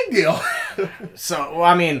pretty big deal. So,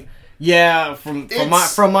 I mean, yeah, from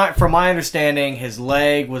my understanding, his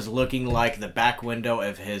leg was looking like the back window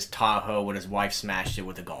of his Tahoe when his wife smashed it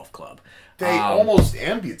with a golf club. They almost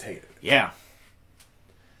amputated it. Yeah.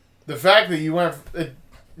 The fact that you went...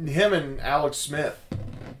 him and Alex Smith,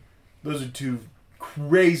 those are 2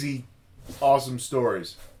 crazy, awesome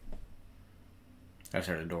stories. I just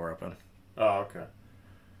heard the door open. Oh, okay.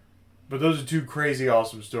 But those are two crazy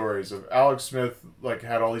awesome stories of Alex Smith, like,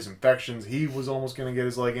 had all these infections. He was almost going to get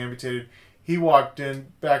his leg amputated. He walked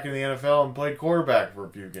back in the NFL and played quarterback for a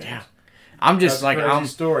few games. Yeah. I'm just That's a crazy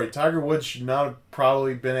story. Tiger Woods should not have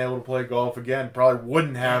probably been able to play golf again. Probably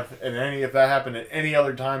wouldn't have if that happened at any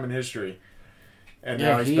other time in history. And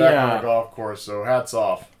now he's back on the golf course, so hats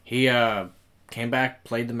off. He came back,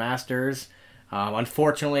 played the Masters.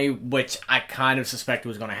 Unfortunately, which I kind of suspected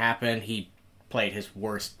was going to happen, he played his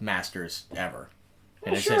worst Masters ever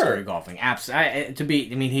in his history of golfing. He's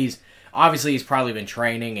probably been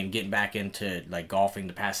training and getting back into like golfing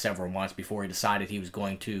the past several months before he decided he was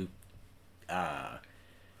going to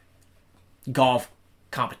golf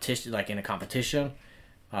competition, like in a competition.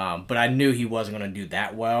 But I knew he wasn't going to do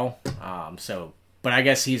that well. But I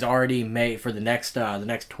guess he's already made for the next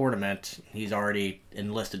tournament. He's already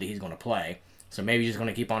enlisted that he's going to play. So maybe he's just going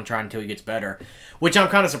to keep on trying until he gets better. Which I'm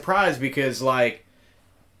kind of surprised because, like,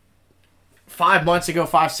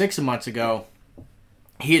 6 months ago,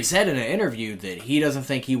 he had said in an interview that he doesn't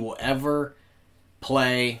think he will ever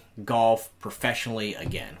play golf professionally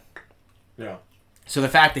again. Yeah. So the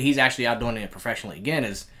fact that he's actually out doing it professionally again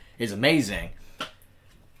is amazing.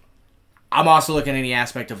 I'm also looking at the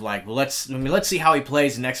aspect of like, well, let's see how he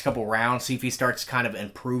plays the next couple rounds, see if he starts kind of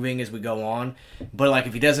improving as we go on. But like,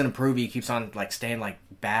 if he doesn't improve, he keeps on like staying like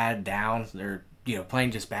bad down or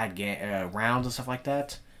playing just bad rounds and stuff like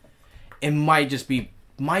that. It might just be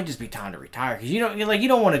time to retire because you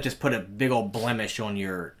don't want to just put a big old blemish on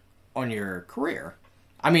your career.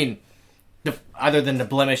 I mean, other than the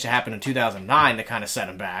blemish that happened in 2009 that kind of set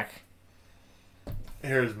him back.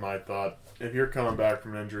 Here's my thought. If you're coming back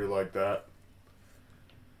from an injury like that,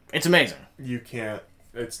 it's amazing. You can't.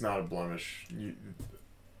 It's not a blemish.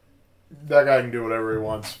 That guy can do whatever he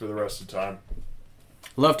wants for the rest of the time.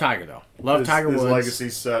 Love Tiger, though. Tiger Woods. His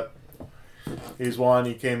legacy's set. He's won.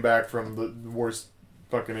 He came back from the worst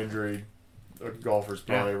fucking injury a golfer's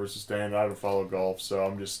probably ever sustained. I don't follow golf, so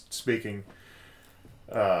I'm just speaking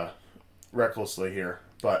recklessly here.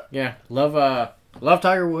 But yeah, love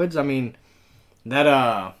Tiger Woods. I mean,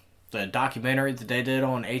 that the documentary that they did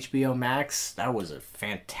on HBO Max, that was a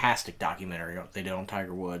fantastic documentary they did on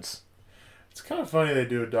Tiger Woods. It's kind of funny they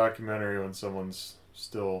do a documentary when someone's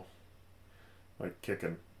still, like,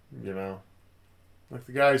 kicking, you know? Like,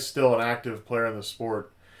 the guy's still an active player in the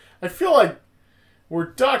sport. I feel like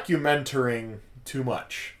we're documenting too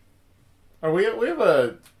much. We have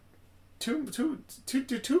a too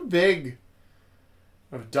big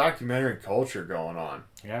of documentary culture going on.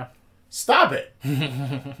 Yeah. Stop it.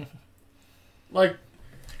 Like,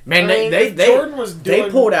 man, Jordan was doing... They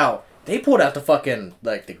pulled out the fucking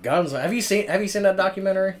like the guns. Have you seen that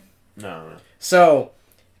documentary? No. So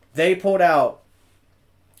they pulled out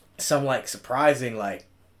some like surprising like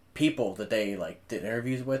people that they like did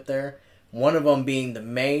interviews with there. One of them being the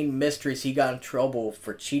main mistress he got in trouble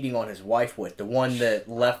for cheating on his wife with, the one that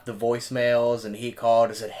left the voicemails and he called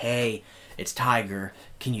and said, "Hey, it's Tiger.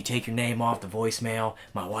 Can you take your name off the voicemail?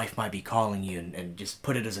 My wife might be calling you," and just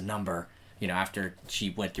put it as a number, after she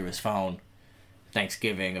went through his phone.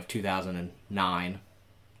 Thanksgiving of 2009.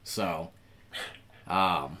 So,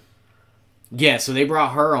 so they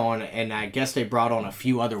brought her on, and I guess they brought on a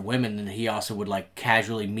few other women that he also would like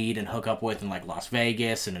casually meet and hook up with in like Las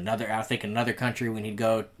Vegas and another country when he'd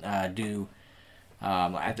go do.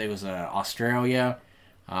 I think it was Australia.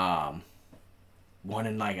 One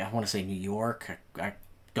in like I want to say New York. I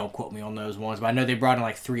don't quote me on those ones, but I know they brought in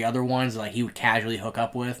like 3 other ones like he would casually hook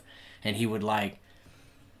up with, and he would like.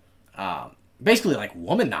 Basically, like,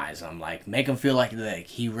 womanize them, like, make them feel like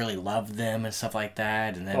he really loved them and stuff like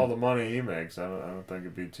that. And then all the money he makes, I don't think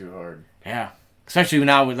it'd be too hard. Yeah. Especially when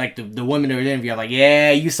I would, like, the women that were interviewing, like,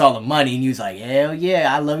 yeah, you saw the money. And you was like, hell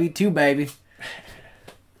yeah, I love you too, baby.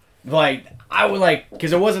 Like, I would, like,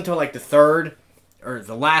 because it wasn't until, like, the third, or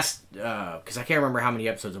the last, because I can't remember how many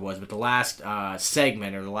episodes it was, but the last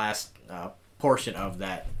segment, or the last portion of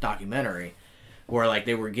that documentary, where like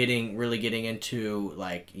they were really getting into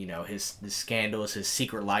like his scandals, his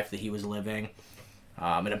secret life that he was living,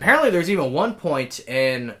 and apparently there's even one point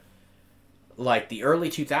in like the early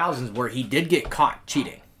 2000s where he did get caught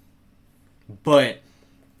cheating. But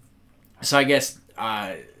so I guess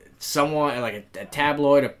someone like a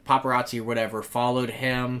tabloid, a paparazzi or whatever, followed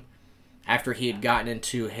him after he had gotten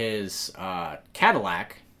into his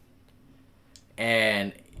Cadillac,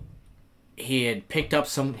 and he had picked up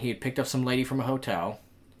some lady from a hotel,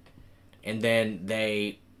 and then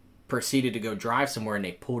they proceeded to go drive somewhere, and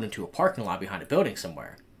they pulled into a parking lot behind a building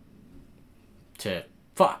somewhere to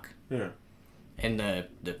fuck. Yeah. And the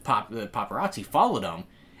paparazzi followed him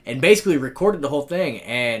and basically recorded the whole thing,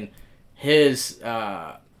 and his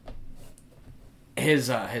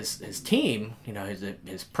his team, you know,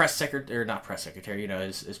 his press secretary, or not press secretary, you know,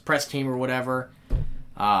 his press team or whatever,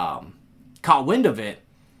 caught wind of it,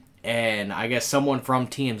 and I guess someone from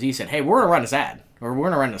TMZ said, "Hey, we're gonna run this ad, or we're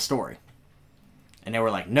gonna run this story," and they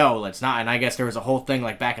were like, "No, let's not." And I guess there was a whole thing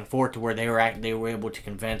like back and forth to where they were able to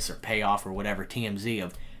convince or pay off or whatever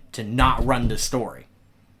TMZ to not run this story,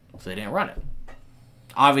 so they didn't run it.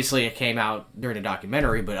 Obviously, it came out during the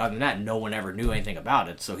documentary, but other than that, no one ever knew anything about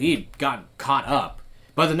it. So he got caught up.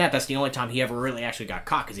 But other than that, that's the only time he ever really actually got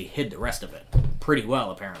caught, because he hid the rest of it pretty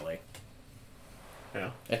well, apparently.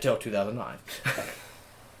 Yeah. Until 2009.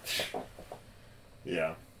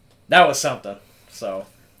 Yeah. That was something. So,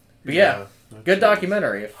 but yeah, good true.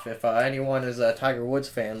 documentary. If anyone is a Tiger Woods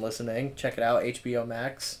fan listening, check it out. HBO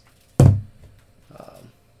Max.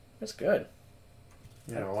 It's good.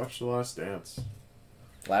 Yeah, watch The Last Dance.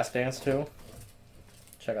 Last Dance too.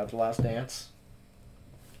 Check out The Last Dance.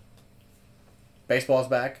 Baseball's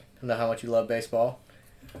back. I know how much you love baseball.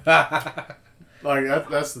 Like,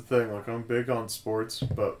 that's the thing. Like, I'm big on sports,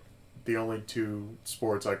 but the only two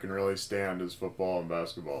sports I can really stand is football and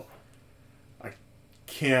basketball. I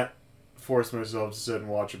can't force myself to sit and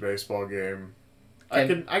watch a baseball game. I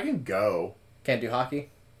can go. Can't do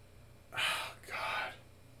hockey. Oh, God.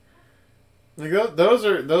 Like, those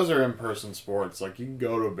are in-person sports. Like, you can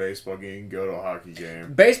go to a baseball game, you can go to a hockey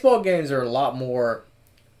game. Baseball games are a lot more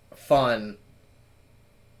fun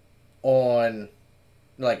on,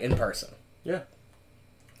 like, in person. Yeah.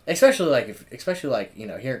 Especially like you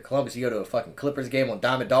know, here in Columbus, you go to a fucking Clippers game on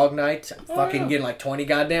Diamond Dog Night, fucking getting like 20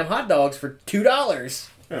 goddamn hot dogs for $2.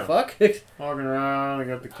 Yeah. Fuck. Walking around, I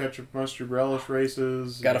got the ketchup, mustard, relish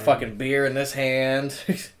races. Got a fucking beer in this hand.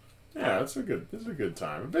 Yeah, it's a good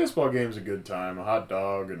time. A baseball game's a good time. A hot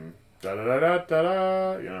dog and da da da da da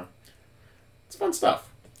da. You know, it's fun stuff.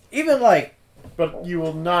 Even like, But you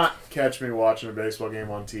will not catch me watching a baseball game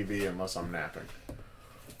on TV unless I'm napping.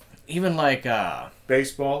 even like,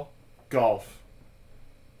 Baseball, golf,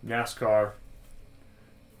 NASCAR.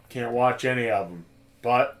 Can't watch any of them.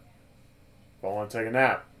 But if I want to take a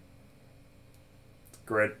nap,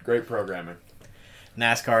 great programming.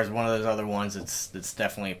 NASCAR is one of those other ones that's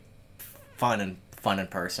definitely fun in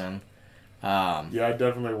person. Yeah, I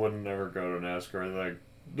definitely wouldn't ever go to NASCAR. Like,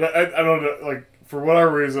 I don't know. Like, for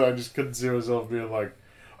whatever reason, I just couldn't see myself being like,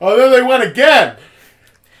 oh, there they went again.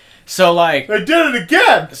 So like, They did it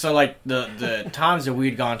again. so like the times that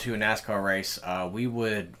we'd gone to a NASCAR race, we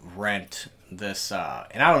would rent this, and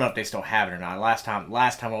I don't know if they still have it or not. Last time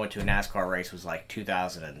I went to a NASCAR race was like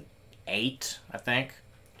 2008, I think,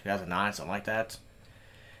 2009, something like that.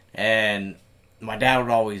 And my dad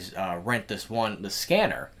would always rent the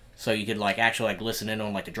scanner, so you could like actually like listen in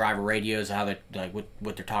on like the driver radios, how they like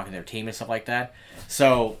what they're talking to their team and stuff like that.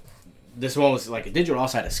 So this one was like a digital,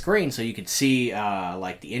 also had a screen, so you could see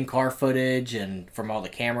like the in-car footage and from all the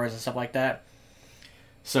cameras and stuff like that.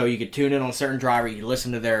 So you could tune in on a certain driver, you could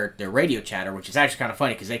listen to their radio chatter, which is actually kind of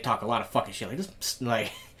funny because they talk a lot of fucking shit. Like this,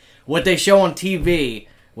 like what they show on TV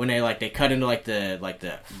when they cut into like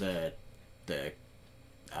the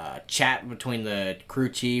chat between the crew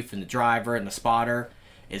chief and the driver and the spotter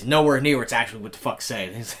is nowhere near what's actually what the fuck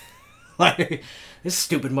saying. It's like, this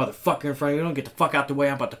stupid motherfucker in front of you, don't get the fuck out the way,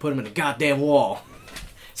 I'm about to put him in the goddamn wall.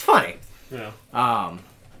 It's funny. Yeah.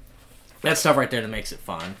 That stuff right there that makes it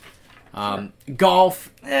fun.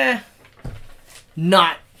 Golf,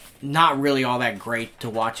 not really all that great to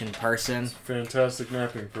watch in person. Fantastic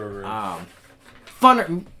napping program.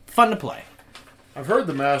 Fun to play. I've heard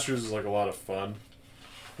the Masters is like a lot of fun.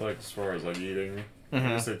 Like, as far as like eating. I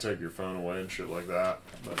guess they take your phone away and shit like that.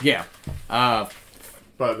 But, Yeah.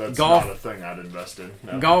 but that's golf- not a thing I'd invest in.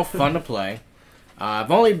 No. Golf, fun to play. I've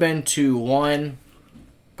only been to one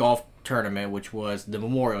golf tournament, which was the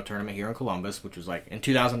Memorial Tournament here in Columbus, which was like in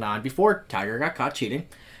 2009, before Tiger got caught cheating.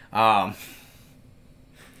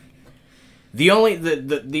 The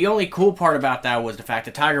only cool part about that was the fact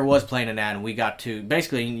that Tiger was playing in that, and we got to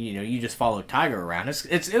basically, you know, you just followed Tiger around.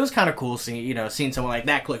 It was kind of cool seeing someone like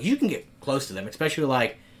that close. You can get close to them, especially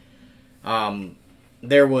like,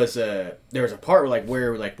 there was a part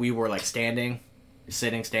where we were like standing,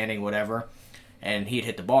 whatever, and he had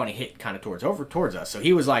hit the ball and he hit kind of towards us. So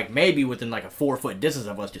he was like maybe within like a 4-foot distance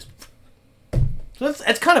of us, just. So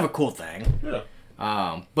it's kind of a cool thing. Yeah.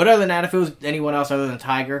 But other than that, if it was anyone else other than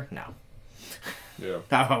Tiger, no. Yeah.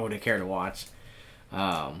 I wouldn't care to watch.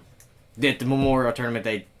 At the Memorial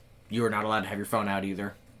Tournament, you were not allowed to have your phone out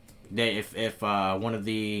either. If one of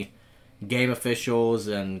the game officials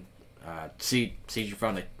and sees your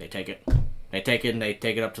phone, they take it. They take it and they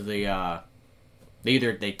take it up to the.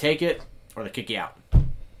 Either they take it or they kick you out.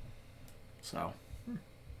 So.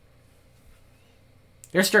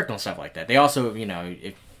 they're strict on stuff like that. They also, you know,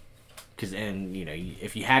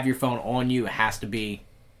 if you have your phone on you, it has to be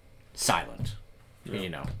silent. Yeah. You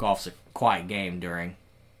know, golf's a quiet game during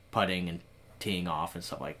putting and teeing off and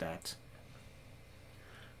stuff like that.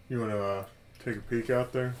 You want to take a peek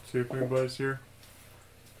out there, see if anybody's here?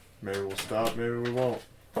 Maybe we'll stop, maybe we won't.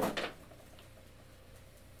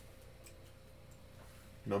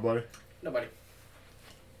 Nobody? Nobody.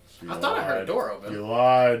 So I thought I heard a door open. You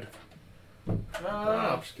lied. No,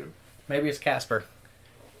 I'm just kidding. Maybe it's Casper.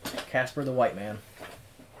 Casper the White Man.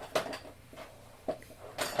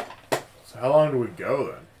 So how long do we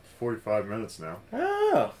go then? It's 45 minutes now.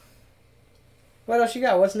 Oh. What else you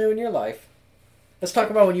got? What's new in your life? Let's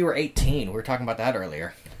talk about when you were 18. We were talking about that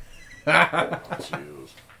earlier.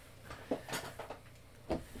 Jesus.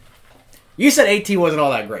 You said 18 wasn't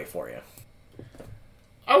all that great for you.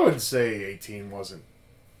 I wouldn't say 18 wasn't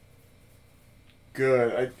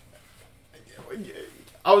good.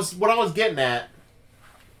 What I was getting at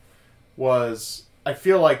was I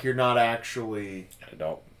feel like you're not actually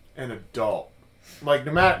an adult. Like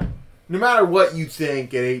no matter what you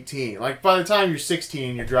think at 18, like by the time you're 16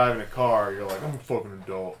 and you're driving a car, you're like, I'm a fucking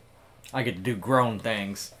adult. I get to do grown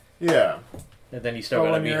things. Yeah. And then you still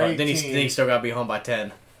gotta be home. Then you still gotta be home by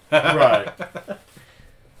 10. Right. But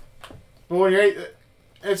when you're 8,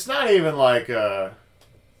 it's not even like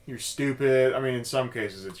you're stupid. I mean, in some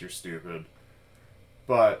cases, it's you're stupid.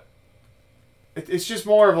 But it's just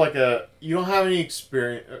more of like you don't have any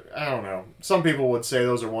experience. I don't know. Some people would say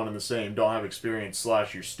those are one and the same. Don't have experience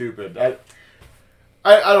 / you're stupid. I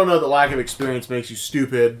don't know that lack of experience makes you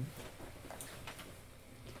stupid.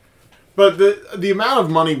 But the amount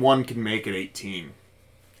of money one can make at 18.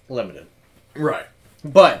 Limited. Right.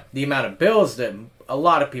 But the amount of bills that a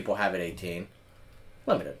lot of people have at 18,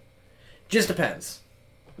 limited. Just depends.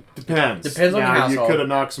 Depends on your household. You could have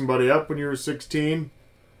knocked somebody up when you were 16,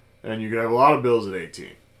 and you could have a lot of bills at 18.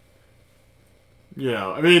 You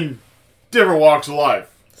know, I mean, different walks of life.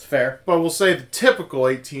 It's fair. But we'll say the typical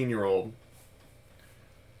 18-year-old,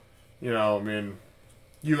 you know, I mean,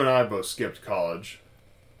 you and I both skipped college.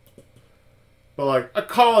 But, like, a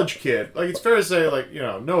college kid, like, it's fair to say, like, you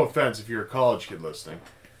know, no offense if you're a college kid listening,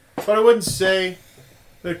 but I wouldn't say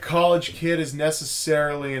that a college kid is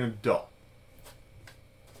necessarily an adult.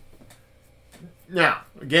 Now,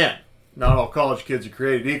 again, not all college kids are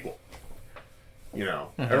created equal. You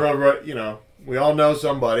know, everybody, you know, we all know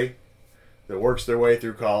somebody that works their way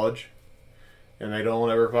through college and they don't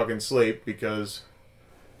ever fucking sleep because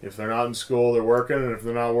if they're not in school, they're working, and if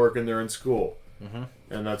they're not working, they're in school. Mm-hmm.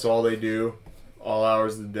 And that's all they do, all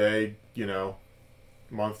hours of the day, you know,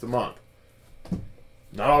 month to month.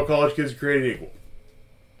 Not all college kids are created equal.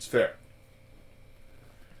 It's fair.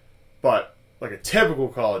 But, like a typical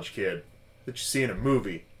college kid that you see in a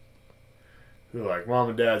movie, who, like, mom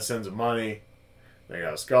and dad sends them money, they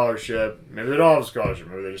got a scholarship, maybe they don't have a scholarship,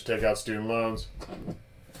 maybe they just take out student loans.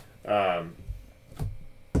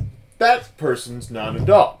 That person's not an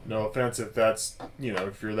adult. No offense if that's, you know,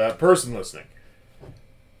 if you're that person listening.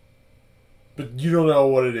 But you don't know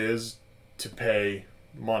what it is to pay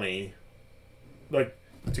money, like,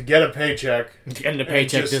 to get a paycheck. And the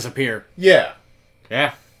paycheck disappear. Yeah.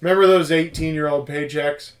 Yeah. Remember those 18-year-old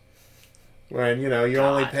paychecks? When, you know, you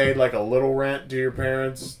only paid, like, a little rent to your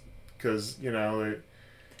parents? Because, you know,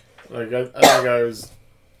 I think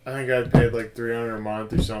I paid, like, $300 a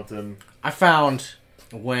month or something. I found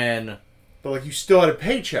when... But, like, you still had a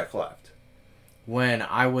paycheck left. When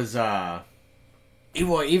I was,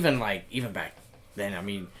 even back then, I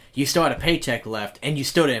mean, you still had a paycheck left, and you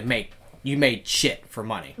still didn't make... You made shit for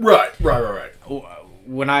money. Right.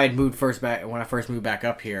 When I first moved back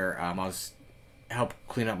up here, I was helped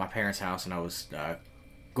clean up my parents' house, and I was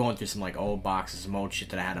going through some like old boxes, some old shit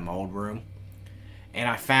that I had in my old room, and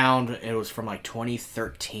I found it was from like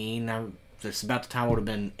 2013. It's about the time I would have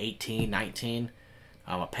been 18, 19.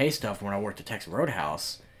 A pay stuff when I worked at Texas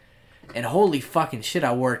Roadhouse, and holy fucking shit,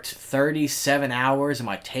 I worked 37 hours, and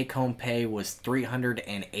my take-home pay was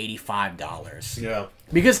 $385. Yeah.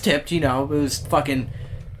 Because tipped, you know, it was fucking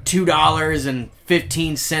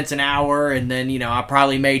 $2.15 an hour, and then, you know, I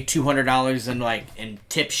probably made $200 in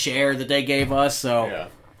tip share that they gave us, so...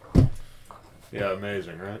 Yeah,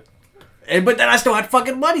 amazing, right? But then I still had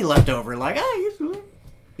fucking money left over, like,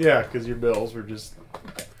 Yeah, because your bills were just...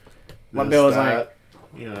 My bill was like...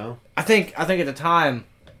 You know? I think at the time,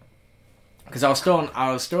 because I was still in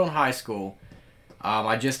high school,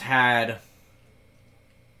 I just had...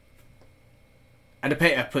 I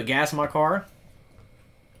put gas in my car,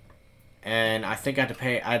 and I think I had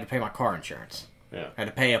to pay my car insurance. Yeah. I had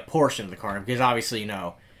to pay a portion of the car, because obviously, you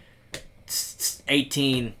know,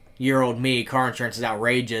 18, year-old me, car insurance is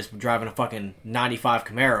outrageous, driving a fucking 95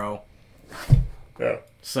 Camaro. Yeah.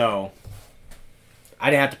 So,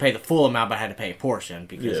 I didn't have to pay the full amount, but I had to pay a portion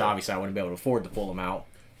because Yeah. obviously I wouldn't be able to afford the full amount.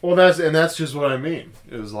 Well, that's just what I mean.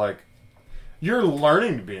 It was like, you're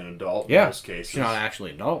learning to be an adult in most cases. You're not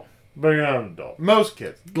actually an adult. But you're not an adult. Most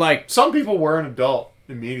kids. Like, Some people were an adult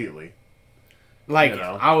immediately.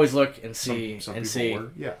 I always look and Some see people and see.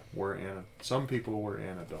 Some people were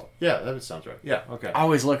an adult. Yeah, that sounds right. Yeah, okay. I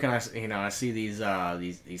always look and I see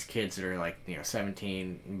these kids that are like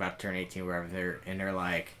 17, about to turn 18, wherever they're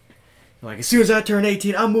like as soon as I turn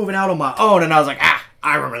 18, I'm moving out on my own, and I was like,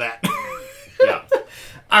 I remember that. Yeah.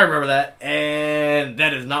 I remember that, and that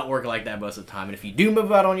does not work like that most of the time. And if you do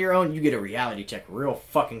move out on your own, you get a reality check real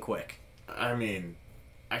fucking quick. I mean,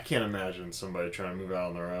 I can't imagine somebody trying to move out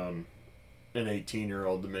on their own. An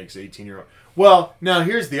 18-year-old that makes 18-year-old. Well, now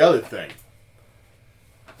here's the other thing.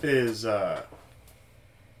 Is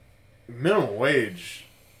minimum wage.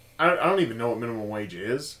 I don't even know what minimum wage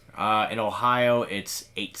is. In Ohio, it's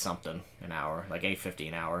 8 something an hour, like $8.50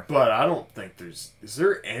 an hour. But I don't think is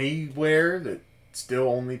there anywhere that still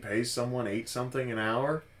only pays someone 8 something an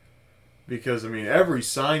hour? Because I mean, every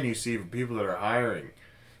sign you see for people that are hiring,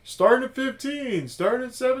 starting at 15, starting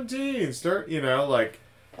at 17,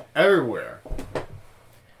 everywhere.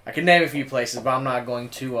 I can name a few places, but I'm not going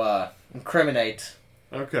to incriminate.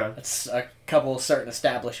 Okay. It's a couple of certain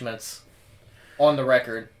establishments on the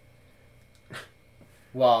record.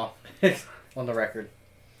 Well, on the record.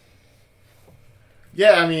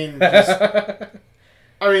 Yeah, I mean,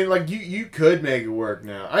 you could make it work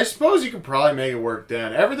now. I suppose you could probably make it work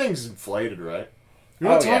then. Everything's inflated, right? You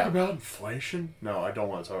want to talk about inflation? No, I don't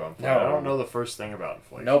want to talk about inflation. No. I don't know the first thing about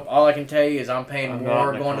inflation. Nope. All I can tell you is I'm paying I'm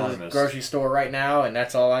more not an going to the economist. grocery store right now, and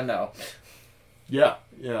that's all I know. Yeah,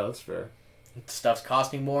 that's fair. Stuff's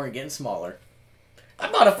costing more and getting smaller.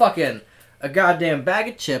 I bought a goddamn bag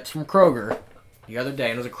of chips from Kroger the other day,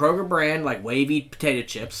 and it was a Kroger brand, like wavy potato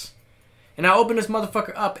chips. And I opened this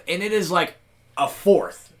motherfucker up, and it is like a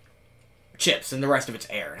fourth chips, and the rest of it's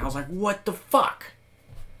air. And I was like, what the fuck?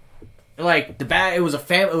 And like the bag, it was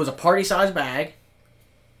a party size bag,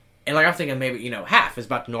 and like I'm thinking maybe half is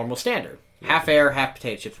about the normal standard, half air, half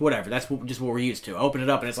potato chips, whatever. That's just what we're used to. I open it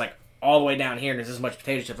up, and it's like all the way down here, and there's this much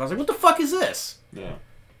potato chips. I was like, what the fuck is this? Yeah.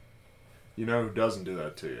 You know who doesn't do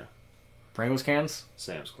that to you? Pringles cans?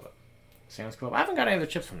 Sam's Club. Sam's Club. I haven't got any other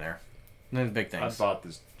chips from there. None of the big I things. bought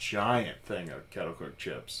this giant thing of kettle cooked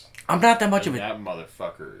chips. I'm not that much And of a... that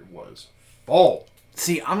motherfucker was full.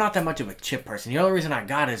 See, I'm not that much of a chip person. The only reason I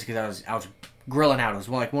got it is because I was grilling out. It was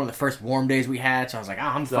one of the first warm days we had, so I was like,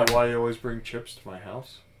 I'm Is that fucking... why you always bring chips to my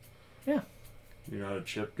house? Yeah. You're not a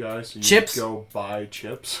chip guy, so you Chips? go buy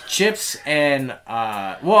chips? Chips and,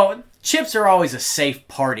 chips are always a safe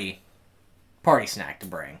party snack to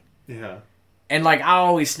bring. Yeah. And, like,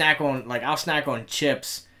 I'll snack on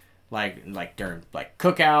chips, like during, like,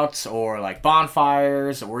 cookouts or, like,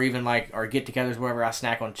 bonfires or even, like, or get-togethers, wherever I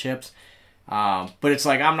snack on chips. But it's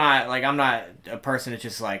like I'm not a person that's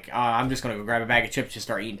just like I'm just gonna go grab a bag of chips, just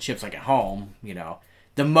start eating chips like at home.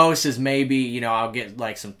 The most is maybe I'll get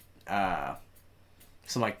like some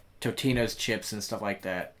like Totino's chips and stuff like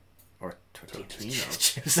that, or Totino's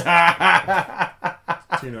chips.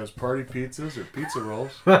 Tino's party pizzas or pizza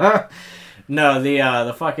rolls. No,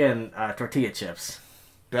 the fucking tortilla chips.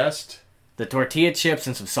 Best. The tortilla chips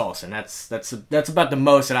and some salsa, and that's about the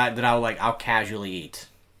most that I'll casually eat.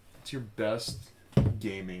 It's your best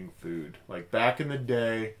gaming food. Like back in the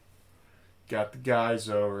day, got the guys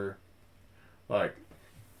over. Like,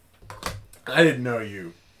 I didn't know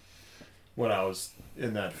you when I was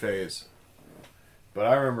in that phase. But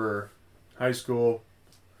I remember high school,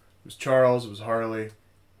 it was Charles, it was Harley, it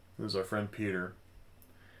was our friend Peter.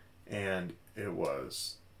 And it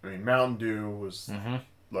was, Mountain Dew was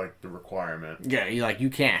like the requirement. Yeah,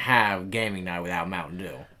 you can't have gaming night without Mountain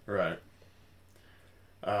Dew. Right.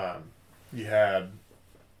 You had,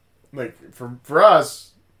 like, for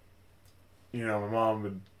us, my mom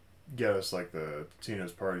would get us, like, the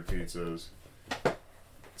Tino's Party Pizzas.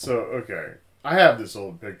 So, okay, I have this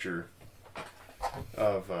old picture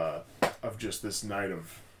of just this night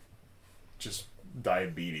of just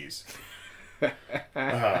diabetes.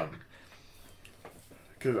 Because,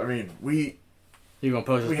 we... You gonna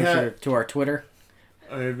post this picture to our Twitter?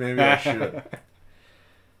 Maybe I should.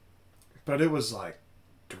 But it was, like,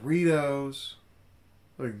 Doritos,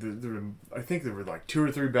 like I think there were like 2 or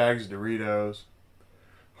 3 bags of Doritos.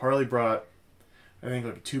 Harley brought, I think,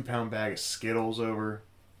 like a 2-pound bag of Skittles over.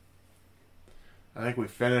 I think we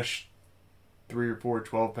finished 3 or 4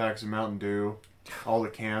 12-packs of Mountain Dew. All the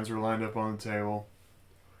cans were lined up on the table.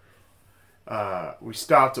 we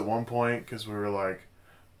stopped at one point because we were like,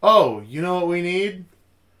 oh, you know what we need?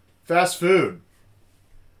 Fast food.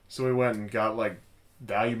 So we went and got like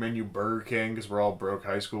value menu Burger King because we're all broke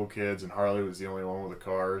high school kids, and Harley was the only one with a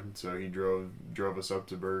car, and so he drove us up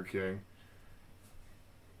to Burger King.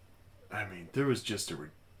 I mean, there was just a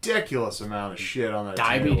ridiculous amount of shit on that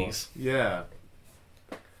Diabetes. table. Yeah.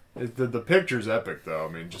 The picture's epic, though. I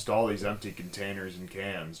mean, just all these empty containers and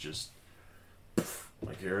cans, just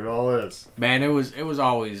like here it all is. Man, it was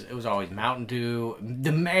always Mountain Dew.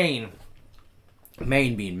 The main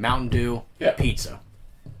being Mountain Dew, Yeah. pizza.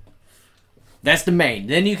 That's the main.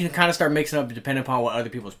 Then you can kind of start mixing up depending upon what other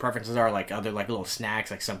people's preferences are, like other like little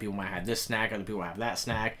snacks. Like some people might have this snack, other people have that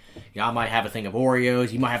snack. You know, I might have a thing of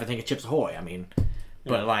Oreos. You might have a thing of Chips Ahoy. I mean,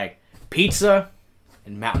 but like pizza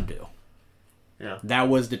and Mountain Dew. Yeah. That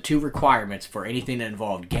was the two requirements for anything that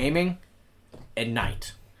involved gaming and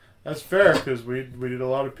night. That's fair, because we did a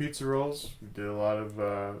lot of pizza rolls. We did a lot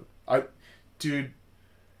of... Dude,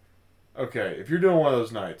 okay, if you're doing one of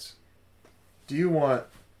those nights, do you want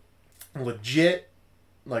legit,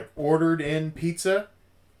 like, ordered-in pizza?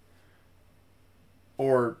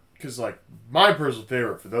 Or, because, like, my personal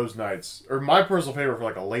favorite for those nights, or my personal favorite for,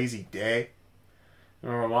 like, a lazy day,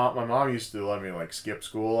 remember my mom used to let me, like, skip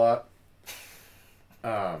school a lot.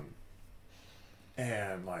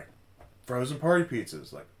 And, like, frozen party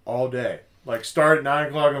pizzas, like, all day. Like, start at 9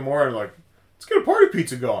 o'clock in the morning, like, let's get a party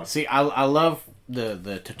pizza going. See, I love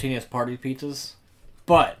the Totino's party pizzas,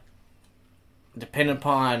 but depending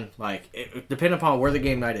upon where the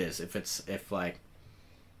game night is, if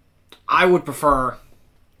I would prefer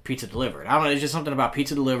pizza delivered. I don't know, it's just something about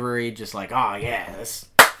pizza delivery, just like, oh yeah,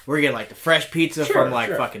 we're getting like the fresh pizza from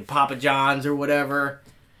fucking Papa John's or whatever.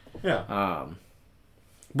 Yeah.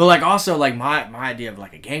 But like also like my idea of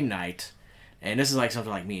like a game night, and this is like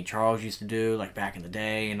something like me and Charles used to do like back in the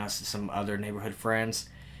day, and us and some other neighborhood friends,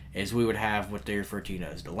 is we would have what they refer to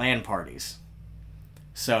as the LAN parties.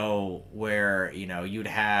 So where you'd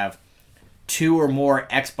have 2 or more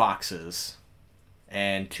Xboxes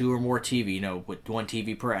and 2 or more TV, with 1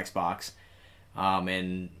 TV per Xbox,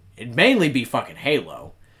 and it'd mainly be fucking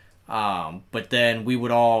Halo. But then we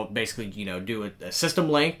would all basically do a system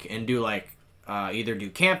link and do like either do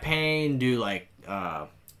campaign, do like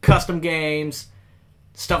custom games,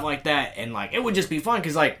 stuff like that, and like it would just be fun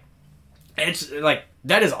because like it's like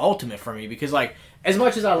that is ultimate for me, because like as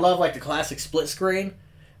much as I love like the classic split screen,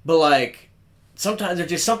 but like sometimes there's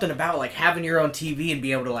just something about like having your own TV and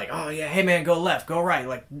being able to like, oh yeah, hey man, go left, go right,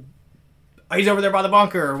 like he's over there by the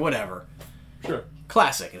bunker or whatever. Sure.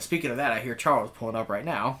 Classic. And speaking of that, I hear Charles pulling up right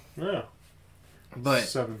now. Yeah. But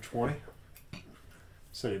 7:20.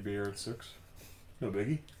 Say you'd be here at 6. No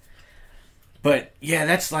biggie. But yeah,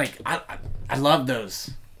 that's like I love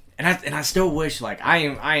those, and I still wish like I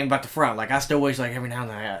am about to front, like I still wish like every now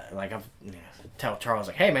and then I tell Charles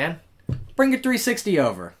like, hey man, bring your 360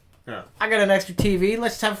 over. Yeah. I got an extra TV.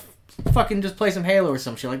 Let's have fucking just play some Halo or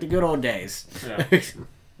some shit like the good old days. Yeah.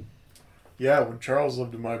 Yeah. When Charles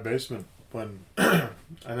lived in my basement, when I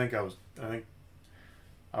think I was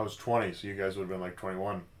 20, so you guys would have been like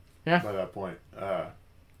 21. Yeah. By that point, I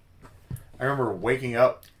remember waking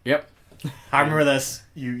up. Yep. I remember this.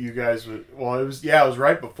 You guys would. Well, it was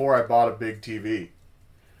right before I bought a big TV.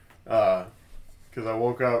 Because I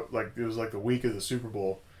woke up like it was like the week of the Super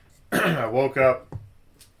Bowl. I woke up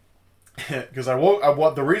because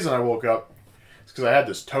the reason I woke up is because I had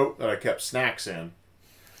this tote that I kept snacks in,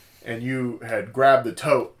 and you had grabbed the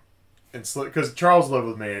tote and slid, because Charles lived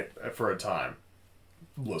with me for a time,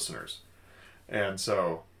 listeners, and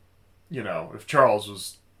so if Charles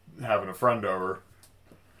was having a friend over.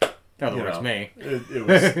 In other words, me. It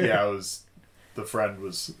was it was the friend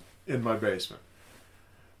was in my basement,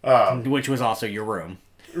 which was also your room,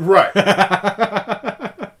 right?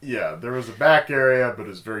 Yeah, there was a back area, but it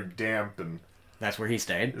was very damp, and that's where he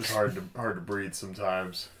stayed. It was hard to breathe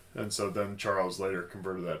sometimes, and so then Charles later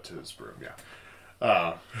converted that to his room.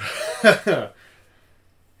 Yeah,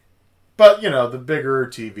 but the bigger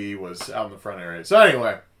TV was out in the front area. So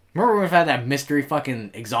anyway, remember when we had that mystery fucking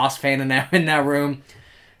exhaust fan in that room?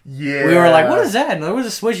 Yeah. We were like, what is that? And there was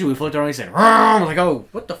a switch we flipped on and he said, Rum! Like, oh,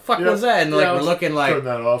 what the fuck was that? And like we're looking like turn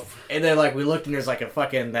that off. And then like we looked and there's like a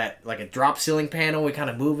fucking like a drop ceiling panel, we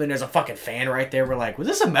kinda move and there's a fucking fan right there. We're like, was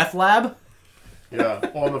this a meth lab? Yeah.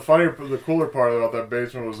 Well, the cooler part about that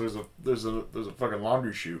basement was there's a fucking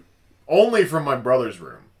laundry chute. Only from my brother's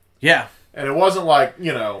room. Yeah. And it wasn't like,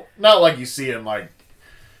 not like you see in like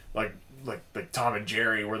Tom and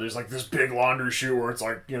Jerry where there's like this big laundry chute where it's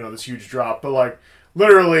like, this huge drop, but like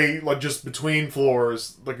literally, like, just between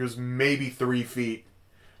floors, like, it was maybe 3 feet.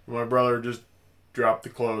 My brother just dropped the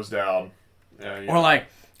clothes down Or like,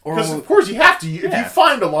 or because of course you have to. If Yeah. you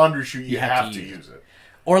find a laundry chute, you have have to to use use it.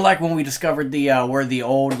 or like when we discovered the where the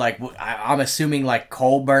old like I'm assuming like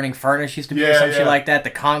coal burning furnace used to be or Yeah, some shit yeah. like that. The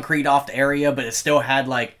concrete off the area, but it still had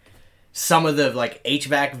like some of the like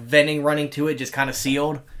HVAC venting running to it, just kind of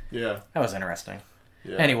sealed. Yeah. That was interesting.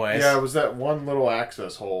 Yeah. Anyways. Yeah, it was that one little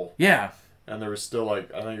access hole, Yeah. and there was still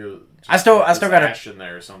like I think it was. I still got ash in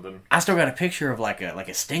there or something. I still got a picture of like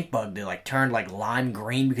a stink bug that like turned like lime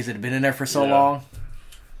green because it had been in there for so Yeah. long.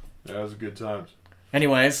 Yeah, it was good times.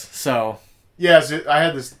 Anyways, so Yes, I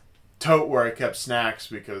had this tote where I kept snacks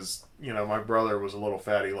because my brother was a little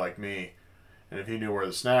fatty like me, and if he knew where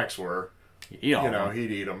the snacks were, you know,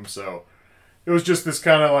 he'd eat them. So it was just this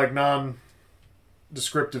kind of like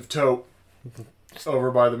non-descriptive tote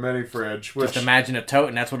over by the mini fridge, which just imagine a tote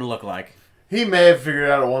and that's what it looked like. he may have figured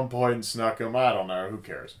out at one point and snuck them. I don't know. Who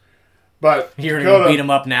cares? But You're gonna beat him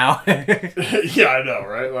up now. Yeah, I know,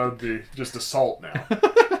 right? That would be just assault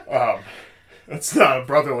now. That's not a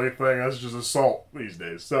brotherly thing. That's just assault these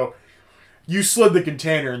days. So you slid the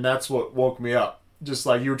container, and that's what woke me up. Just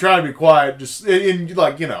like you were trying to be quiet, just in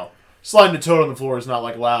like sliding a toad on the floor is not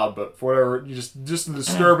like loud, but for whatever, just the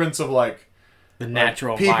disturbance of like the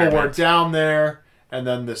natural people were environment. down there, and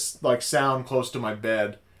then this like sound close to my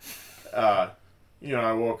bed. I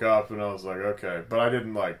woke up and I was like, okay, but I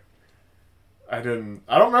don't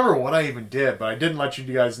remember what I even did, but I didn't let you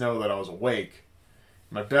guys know that I was awake.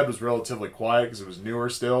 My bed was relatively quiet because it was newer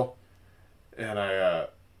still, and I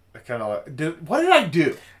kind of what did I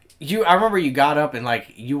do? I remember you got up and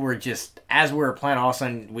like you were just as we were playing, all of a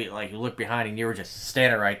sudden you looked behind and you were just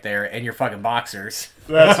standing right there in your fucking boxers.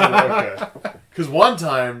 That's okay. Because one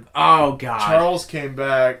time, Oh god, Charles came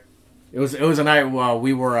back. it was a night while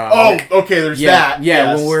we were. Okay. There's that.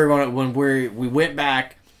 Yeah, yes. we went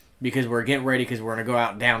back because we were getting ready because we're gonna go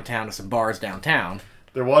out downtown to some bars downtown.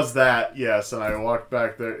 There was that, yes, and I walked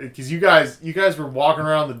back there because you guys were walking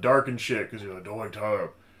around the dark and shit because you're like, don't wake Tyler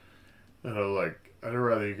up. And I was like, I'd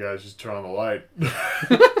rather you guys just turn on the light.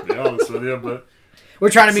 To be honest with you, but We're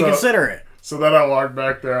trying to be So- considerate. so then I walked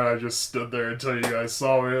back there and I just stood there until you guys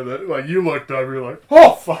saw me. And then, like you looked up, you're like,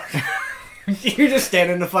 oh fuck, You're just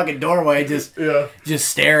standing in the fucking doorway, just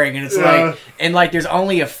staring, and it's Yeah. like there's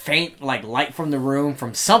only a faint like light from the room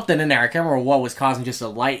from something in there. I can't remember what was causing just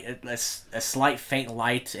a slight faint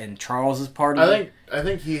light in Charles's part of it. I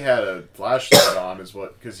think he had a flashlight on,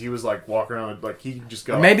 because he was like walking around like he just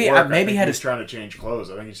got Maybe- off work. maybe I think had he was his- trying to change clothes.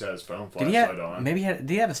 I think he just had his phone Did he flashlight have on. did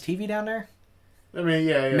he have his TV down there? I mean,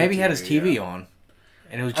 yeah, Maybe he had his TV yeah. on,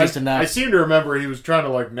 and it was just I enough. seem to remember he was trying to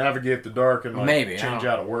like navigate the dark and like Maybe, I change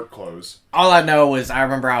don't out of work clothes. All I know was I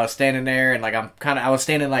remember I was standing there and like I was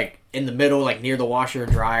standing like in the middle, like near the washer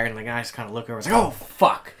and dryer, and the guy just kind of looked over. I was like, "Oh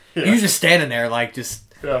fuck!" Yeah. You just standing there like just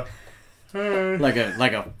Yeah. Hey. like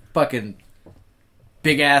a fucking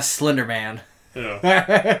big ass Slender Man.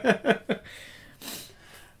 Yeah.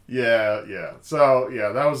 Yeah. So yeah,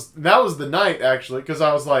 that was the night actually, because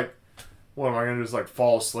I was like, what am I gonna just like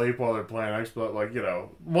fall asleep while they're playing Xbox? Like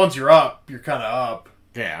once you're up, you're kind of up.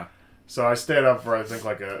 Yeah. So I stayed up for I think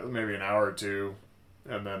like maybe an hour or two,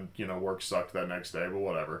 and then work sucked that next day, but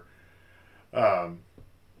whatever. I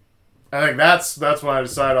think that's when I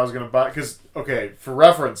decided I was gonna buy, because okay, for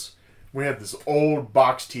reference, we had this old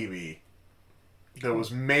box TV that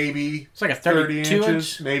was maybe It's like a 30 32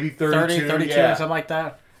 inches, inch, maybe 32 32, or yeah. something like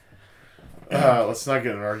that. Let's not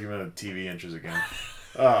get an argument of TV inches again.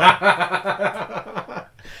 I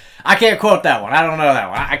can't quote that one. I don't know that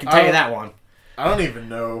one. I can tell you that one. I don't even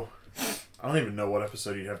know what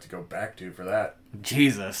episode you'd have to go back to for that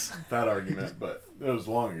Jesus. argument, but it was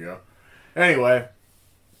long ago. Anyway,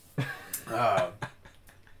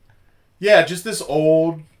 yeah, just this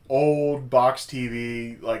old box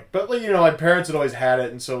TV, like, but like, my parents had always had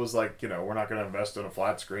it, and so it was like, we're not going to invest in a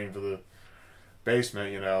flat screen for the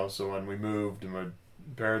basement, so when we moved and my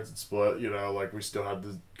parents had split, like we still had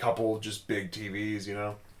the couple just big TVs,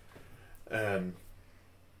 and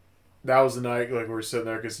that was the night like we were sitting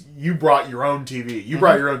there because you brought your own TV,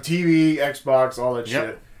 brought your own TV, Xbox, all that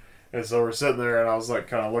shit, and so we're sitting there and I was like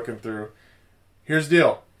kind of looking through. Here's the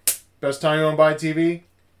deal: best time you want to buy a TV?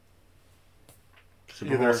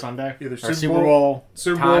 Super Bowl Sunday? Either Or Super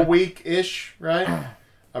Bowl time? week ish, right?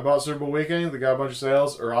 I bought Super Bowl weekend. They got a bunch of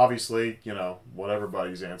sales, or obviously, what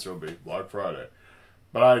everybody's answer will be Black Friday.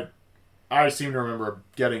 But I seem to remember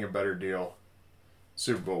getting a better deal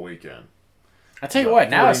Super Bowl weekend. I tell you what,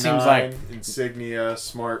 now it seems like 49 Insignia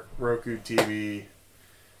Smart Roku TV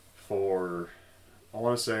for, I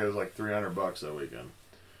want to say it was like $300 that weekend.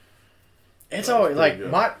 It's That was always like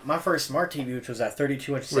pretty good. my first smart TV, which was that 32-inch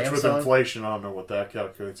Which with Samsung. inflation, I don't know what that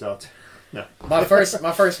calculates out to. No. My first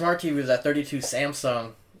smart TV was that 32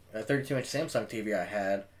 Samsung, a 32-inch Samsung TV I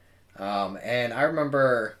had, and I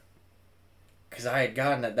remember because I had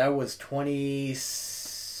gotten it. That was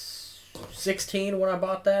 2016 when I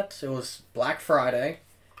bought that. It was Black Friday,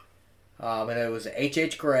 and it was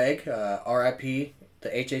H.H. Gregg, R.I.P.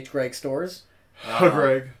 the H.H. Gregg stores.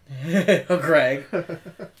 Greg. Greg.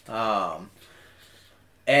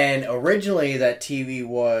 And originally that TV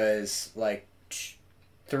was like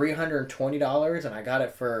 $320, and I got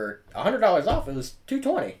it for $100 off. It was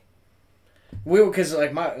 $220. Because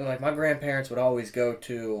my grandparents would always go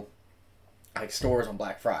to like stores on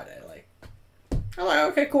Black Friday. Like, I'm like,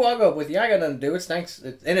 okay, cool, I'll go up with you. I got nothing to do. It's thanks,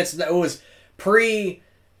 it was pre,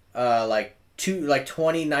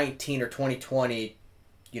 2019 or 2020.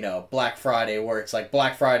 Black Friday, where it's like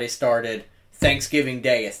Black Friday started Thanksgiving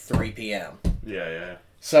Day at 3 p.m. Yeah.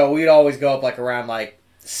 So we'd always go up like around like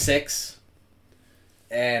 6.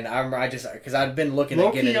 And I remember because I'd been looking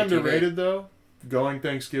at getting Low-key a TV. underrated though, going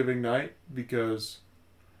Thanksgiving night, because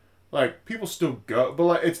like people still go, but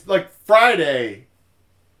like it's like Friday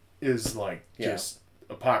is like just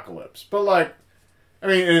apocalypse. But like, I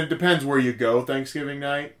mean, and it depends where you go Thanksgiving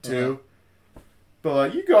night too. But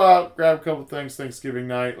like, you go out, grab a couple things Thanksgiving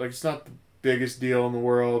night. Like, it's not the biggest deal in the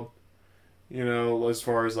world, as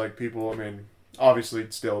far as like people. I mean, obviously,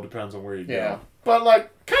 it still depends on where you go. But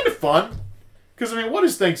like, kind of fun. Because I mean, what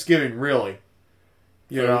is Thanksgiving really?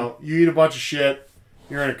 You eat a bunch of shit.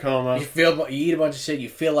 You're in a coma. You eat a bunch of shit. You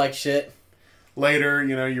feel like shit. Later,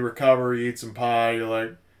 you recover. You eat some pie. You're like,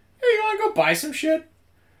 hey, you want to go buy some shit?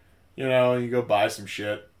 You go buy some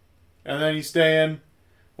shit, and then you stay in,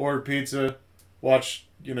 order pizza. Watch,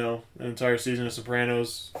 an entire season of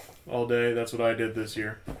Sopranos all day. That's what I did this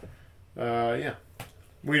year. Yeah.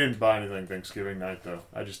 We didn't buy anything Thanksgiving night, though.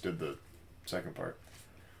 I just did the second part.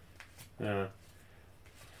 Yeah.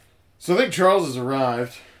 So I think Charles has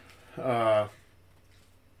arrived. So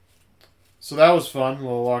that was fun. A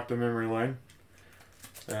little walk to memory lane.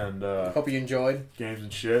 And, Hope you enjoyed. Games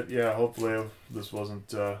and shit. Yeah, hopefully this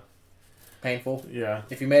wasn't, Painful. Yeah.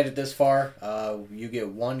 If you made it this far, you get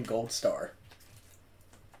 1 gold star.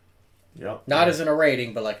 Yep. Not as in a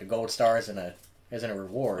rating, but like a gold star as in a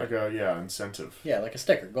reward. Like a, incentive. Yeah, like a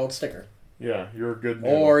sticker, gold sticker. Yeah, you're a good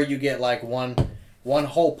noodle. Or you get like one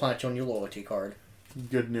hole punch on your loyalty card.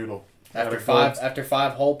 Good noodle. After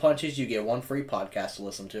 5 hole punches, you get 1 free podcast to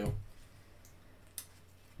listen to.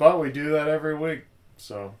 But we do that every week,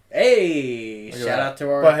 so. Hey, shout out to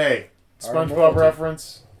our. But hey, our SpongeBob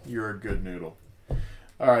reference. You're a good noodle.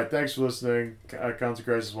 All right, thanks for listening. Constant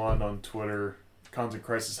Crisis 1 on Twitter. Constant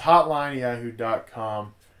Crisis Hotline,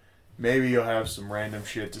 yahoo.com. Maybe you'll have some random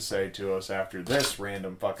shit to say to us after this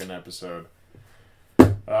random fucking episode.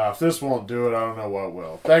 If this won't do it, I don't know what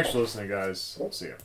will. Thanks for listening, guys. See ya.